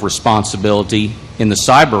amount of responsibility in the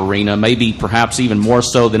cyber arena, maybe perhaps even more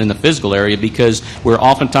so than in the physical area, because we're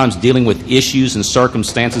oftentimes dealing with issues and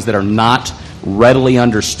circumstances that are not readily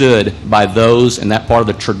understood by those in that part of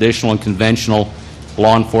the traditional and conventional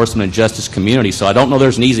law enforcement and justice community. So I don't know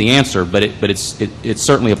there's an easy answer, but it's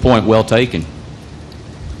certainly a point well taken.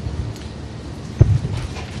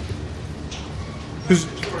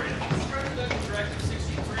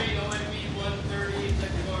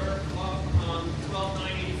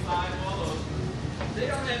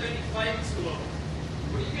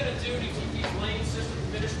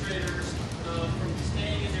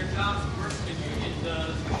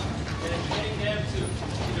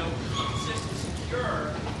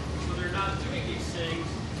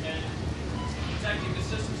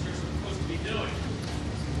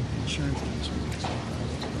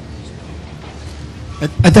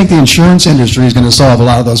 I think the insurance industry is going to solve a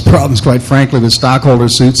lot of those problems, quite frankly, with stockholder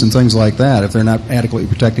suits and things like that, if they're not adequately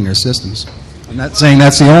protecting their systems. I'm not saying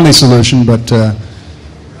that's the only solution, but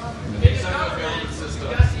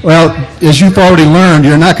well, as you've already learned,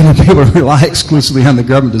 you're not going to be able to rely exclusively on the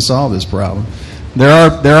government to solve this problem.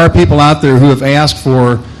 There are people out there who have asked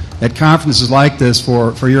for, at conferences like this,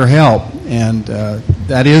 for your help, and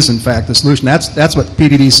that is, in fact, the solution. That's what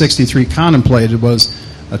PDD 63 contemplated, was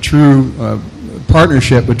a true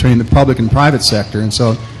partnership between the public and private sector, and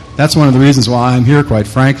so that's one of the reasons why I'm here, quite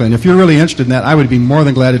frankly. And if you're really interested in that, I would be more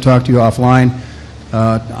than glad to talk to you offline.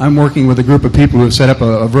 I'm working with a group of people who have set up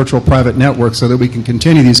a virtual private network so that we can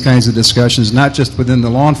continue these kinds of discussions, not just within the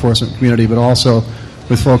law enforcement community, but also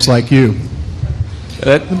with folks like you.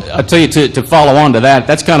 I'll tell you, to follow on to that,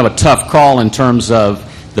 that's kind of a tough call in terms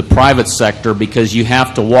of the private sector, because you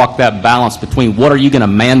have to walk that balance between what are you going to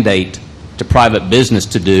mandate to private business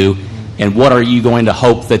to do, and what are you going to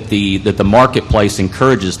hope that the marketplace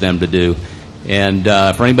encourages them to do. And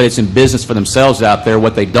for anybody that's in business for themselves out there,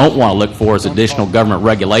 what they don't want to look for is additional government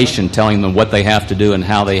regulation telling them what they have to do and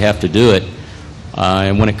how they have to do it.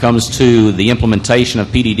 And when it comes to the implementation of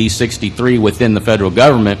PDD 63 within the federal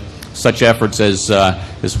government, such efforts as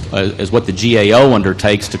what the GAO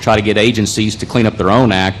undertakes to try to get agencies to clean up their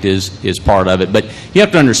own act is part of it. But you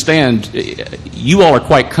have to understand, you all are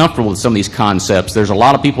quite comfortable with some of these concepts. There's a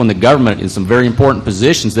lot of people in the government in some very important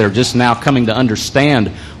positions that are just now coming to understand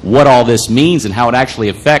what all this means and how it actually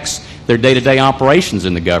affects their day-to-day operations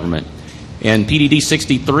in the government. And PDD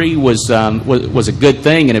 63 was a good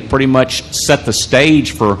thing, and it pretty much set the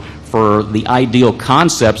stage for the ideal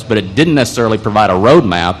concepts, but it didn't necessarily provide a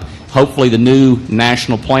roadmap. Hopefully the new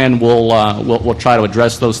national plan will try to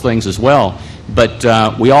address those things as well. But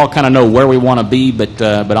we all kind of know where we want to be, but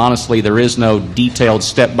honestly there is no detailed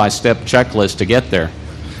step-by-step checklist to get there.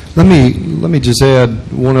 Let me just add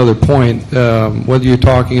one other point. Whether you're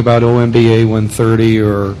talking about OMBA 130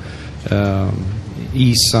 or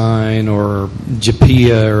e-sign or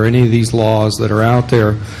JPIA or any of these laws that are out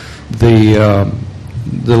there, the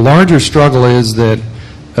larger struggle is that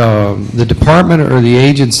the department or the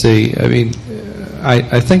agency,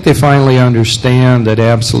 I think they finally understand that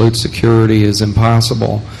absolute security is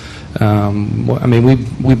impossible. I mean,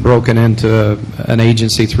 we've broken into an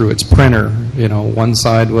agency through its printer. You know, one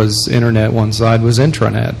side was internet, one side was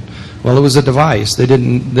intranet. Well, it was a device. They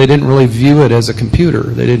didn't really view it as a computer.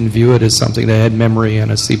 They didn't view it as something that had memory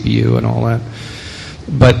and a CPU and all that.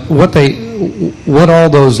 But what all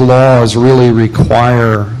those laws really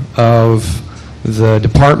require of the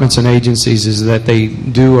departments and agencies is that they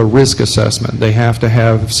do a risk assessment. They have to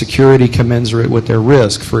have security commensurate with their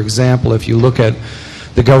risk. For example, if you look at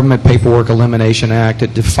the Government Paperwork Elimination Act,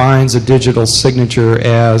 it defines a digital signature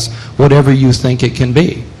as whatever you think it can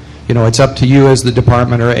be. You know, it's up to you as the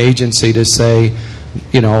department or agency to say,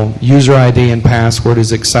 you know, user ID and password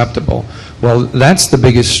is acceptable. Well, that's the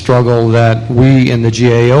biggest struggle that we in the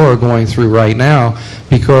GAO are going through right now,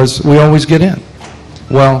 because we always get in.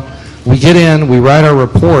 Well, we get in, we write our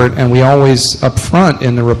report, and we always up front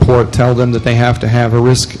in the report tell them that they have to have a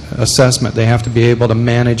risk assessment. They have to be able to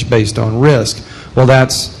manage based on risk. Well,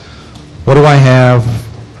 that's, what do I have?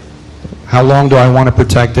 How long do I want to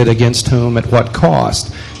protect it? Against whom? At what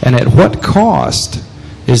cost? And at what cost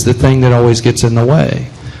is the thing that always gets in the way.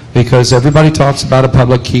 Because everybody talks about a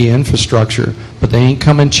public key infrastructure, but they ain't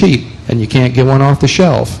coming cheap, and you can't get one off the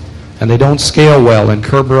shelf. And they don't scale well, and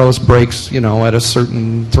Kerberos breaks, you know, at a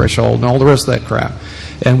certain threshold, and all the rest of that crap.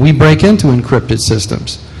 And we break into encrypted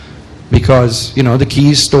systems because, you know, the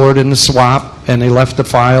key's stored in the swap, and they left the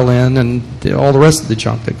file in, and all the rest of the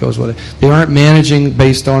junk that goes with it. They aren't managing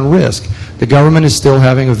based on risk. The government is still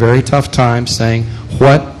having a very tough time saying,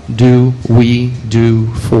 what do we do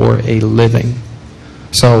for a living?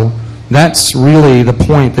 So that's really the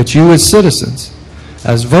point, that you as citizens,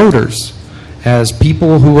 as voters, as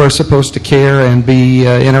people who are supposed to care and be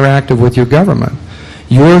interactive with your government,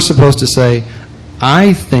 you're supposed to say,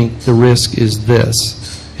 I think the risk is this.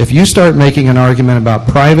 If you start making an argument about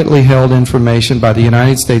privately held information by the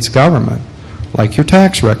United States government, like your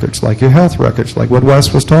tax records, like your health records, like what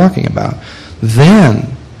Wes was talking about,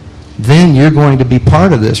 then you're going to be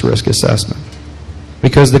part of this risk assessment.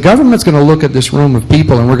 Because the government's going to look at this room of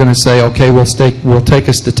people, and we're going to say, okay, we'll take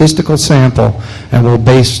a statistical sample and we'll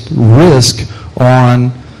base risk on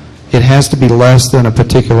it has to be less than a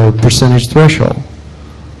particular percentage threshold.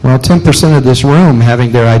 Well, 10% of this room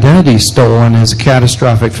having their identity stolen is a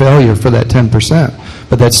catastrophic failure for that 10%.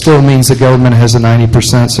 But that still means the government has a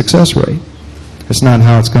 90% success rate. That's not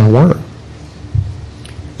how it's going to work.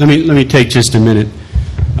 Let me take just a minute.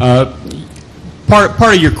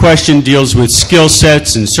 Part of your question deals with skill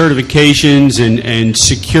sets and certifications and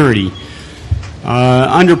security.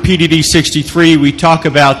 Under PDD 63, we talk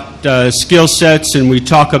about skill sets and we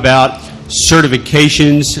talk about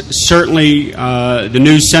certifications. Certainly, the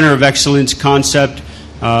new Center of Excellence concept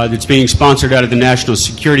that's being sponsored out of the National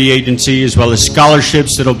Security Agency, as well as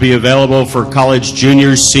scholarships that will be available for college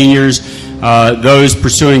juniors, seniors, those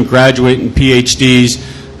pursuing graduate and PhDs,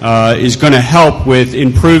 is going to help with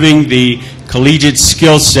improving the collegiate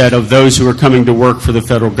skill set of those who are coming to work for the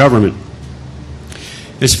federal government.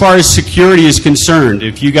 As far as security is concerned,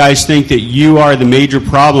 if you guys think that you are the major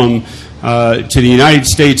problem to the United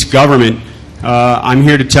States government, I'm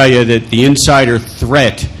here to tell you that the insider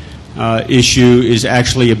threat issue is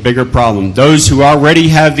actually a bigger problem. Those who already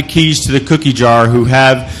have the keys to the cookie jar, who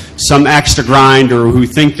have some axe to grind, or who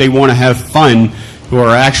think they want to have fun, who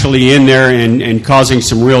are actually in there and causing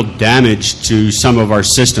some real damage to some of our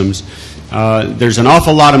systems. There's an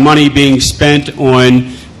awful lot of money being spent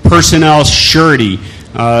on personnel surety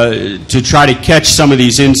to try to catch some of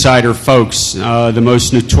these insider folks, the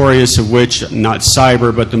most notorious of which, not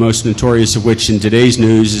cyber, but the most notorious of which in today's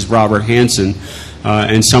news is Robert Hansen,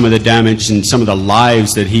 and some of the damage and some of the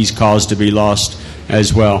lives that he's caused to be lost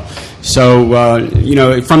as well. So, you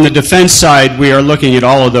know, from the defense side, we are looking at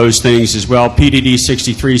all of those things as well. PDD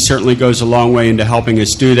 63 certainly goes a long way into helping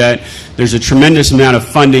us do that. There's a tremendous amount of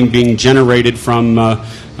funding being generated from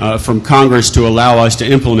Congress to allow us to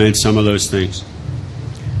implement some of those things.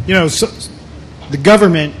 You know, so the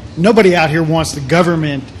government, nobody out here wants the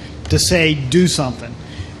government to say do something.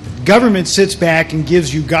 The government sits back and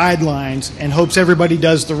gives you guidelines and hopes everybody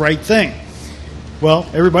does the right thing. Well,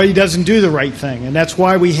 everybody doesn't do the right thing, and that's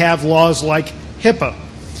why we have laws like HIPAA,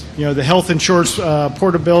 you know, the Health Insurance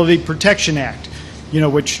Portability Protection Act, you know,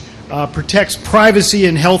 which protects privacy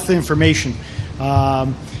and health information.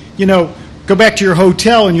 You know, go back to your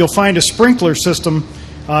hotel and you'll find a sprinkler system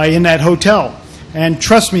in that hotel. And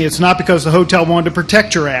trust me, it's not because the hotel wanted to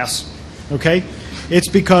protect your ass, okay? It's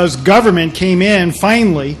because government came in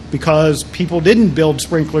finally, because people didn't build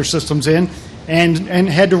sprinkler systems in, and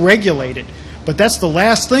had to regulate it. But that's the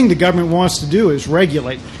last thing the government wants to do, is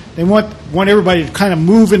regulate. They want everybody to kind of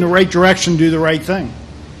move in the right direction, do the right thing.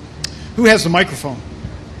 Who has the microphone?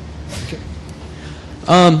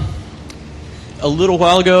 A little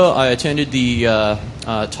while ago, I attended the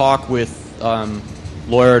talk with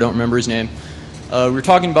lawyer, I don't remember his name. We were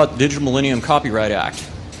talking about the Digital Millennium Copyright Act.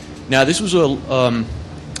 Now, this was a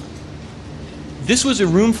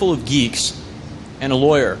room full of geeks and a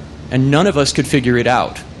lawyer, and none of us could figure it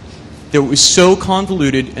out. It was so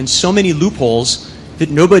convoluted and so many loopholes that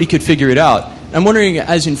nobody could figure it out. I'm wondering,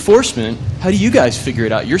 as enforcement, how do you guys figure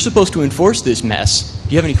it out? You're supposed to enforce this mess.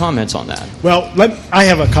 Do you have any comments on that? Well, I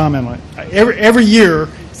have a comment on it. Every year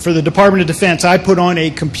for the Department of Defense, I put on a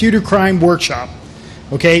computer crime workshop,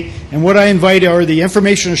 okay? And what I invite are the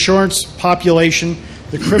information assurance population,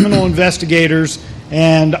 the criminal investigators,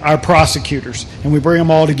 and our prosecutors, and we bring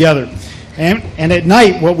them all together. And at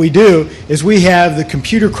night, what we do is we have the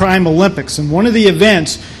Computer Crime Olympics, and one of the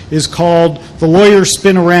events is called the Lawyer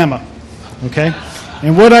Spinorama, okay?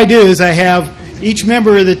 And what I do is I have each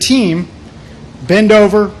member of the team bend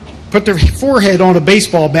over, put their forehead on a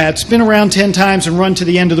baseball bat, spin around 10 times, and run to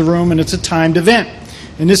the end of the room, and it's a timed event.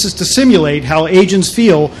 And this is to simulate how agents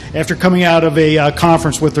feel after coming out of a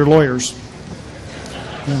conference with their lawyers.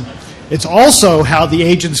 It's also how the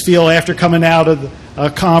agents feel after coming out of a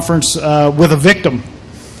conference with a victim,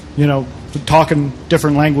 you know, talking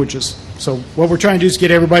different languages. So what we're trying to do is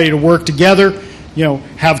get everybody to work together, you know,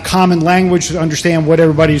 have common language to understand what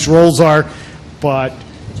everybody's roles are. But,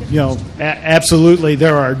 you know, absolutely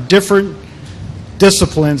there are different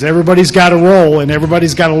disciplines. Everybody's got a role, and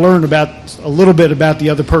everybody's got to learn about a little bit about the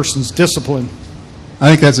other person's discipline.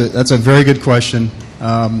 I think that's a very good question.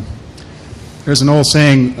 There's an old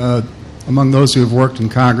saying among those who have worked in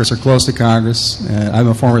Congress or close to Congress. I'm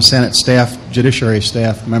a former Senate Judiciary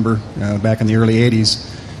staff member back in the early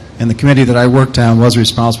 80s, and the committee that I worked on was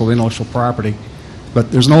responsible for intellectual property.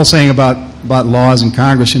 But there's an old saying about laws in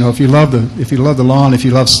Congress. You know, if you love the law and if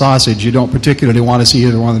you love sausage, you don't particularly want to see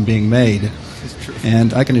either one of them being made.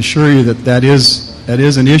 And I can assure you that is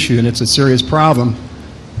an issue, and it's a serious problem.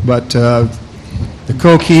 But the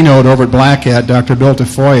co-keynote over at Black Hat, Dr. Bill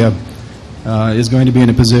Tafoya, is going to be in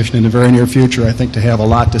a position in the very near future, I think, to have a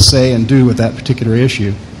lot to say and do with that particular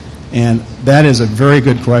issue. And that is a very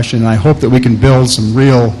good question, and I hope that we can build some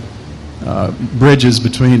real bridges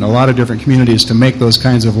between a lot of different communities to make those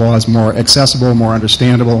kinds of laws more accessible, more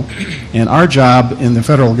understandable. And our job in the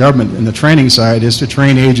federal government, in the training side, is to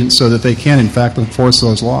train agents so that they can, in fact, enforce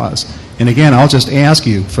those laws. And again, I'll just ask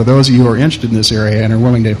you, for those of you who are interested in this area and are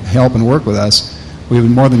willing to help and work with us, we would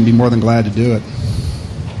be more than glad to do it.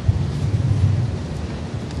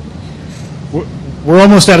 We're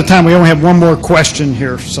almost out of time. We only have one more question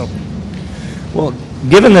here. So, well,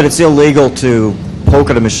 given that it's illegal to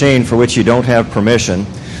poke at a machine for which you don't have permission,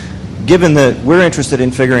 given that we're interested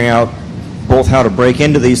in figuring out both how to break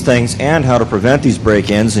into these things and how to prevent these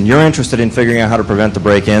break-ins, and you're interested in figuring out how to prevent the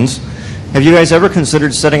break-ins, have you guys ever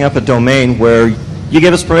considered setting up a domain where you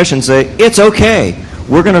give us permission and say, it's okay,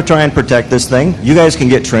 we're going to try and protect this thing, you guys can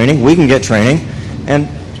get training, we can get training, and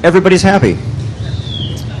everybody's happy?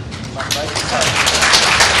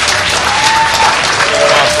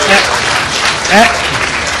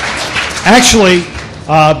 Actually,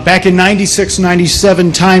 back in 96,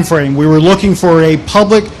 97 timeframe, we were looking for a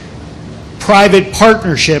public-private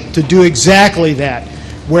partnership to do exactly that,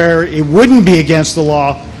 where it wouldn't be against the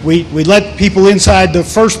law. We let people inside the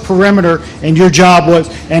first perimeter, and your job was,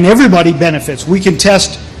 and everybody benefits. We can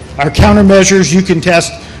test our countermeasures, you can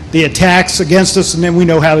test the attacks against us, and then we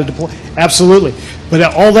know how to deploy. Absolutely. But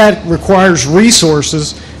all that requires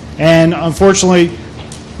resources, and unfortunately,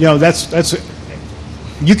 you know, that's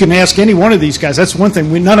you can ask any one of these guys. That's one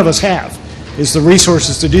thing none of us have, is the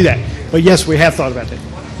resources to do that. But yes, we have thought about that.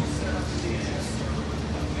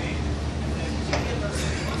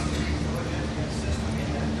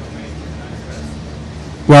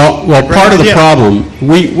 Well, part of the problem,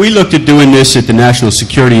 we looked at doing this at the National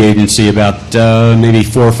Security Agency about maybe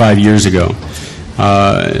 4 or 5 years ago.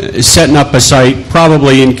 Setting up a site,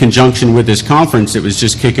 probably in conjunction with this conference that was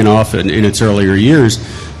just kicking off in its earlier years,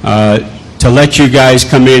 to let you guys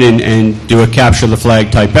come in and do a capture the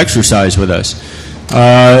flag type exercise with us.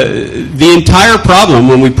 The entire problem,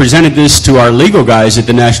 when we presented this to our legal guys at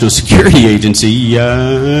the National Security Agency,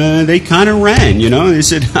 they kind of ran, you know. They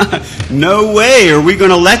said, no way are we going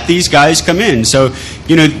to let these guys come in. So,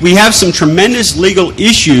 you know, we have some tremendous legal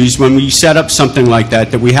issues when we set up something like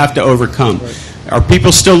that we have to overcome. Right. Are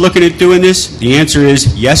people still looking at doing this? The answer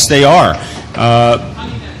is yes, they are.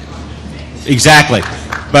 Exactly.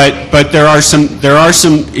 But there are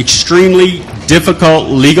some extremely difficult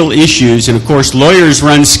legal issues, and of course lawyers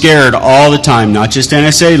run scared all the time, not just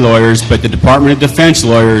NSA lawyers, but the Department of Defense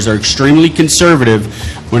lawyers are extremely conservative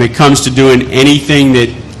when it comes to doing anything that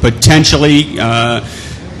potentially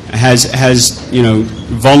has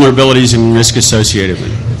vulnerabilities and risk associated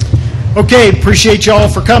with it. Okay, appreciate you all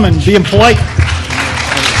for coming, being polite.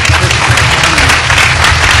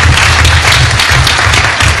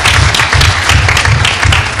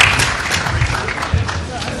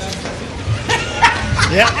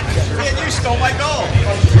 Yeah. You stole my goal.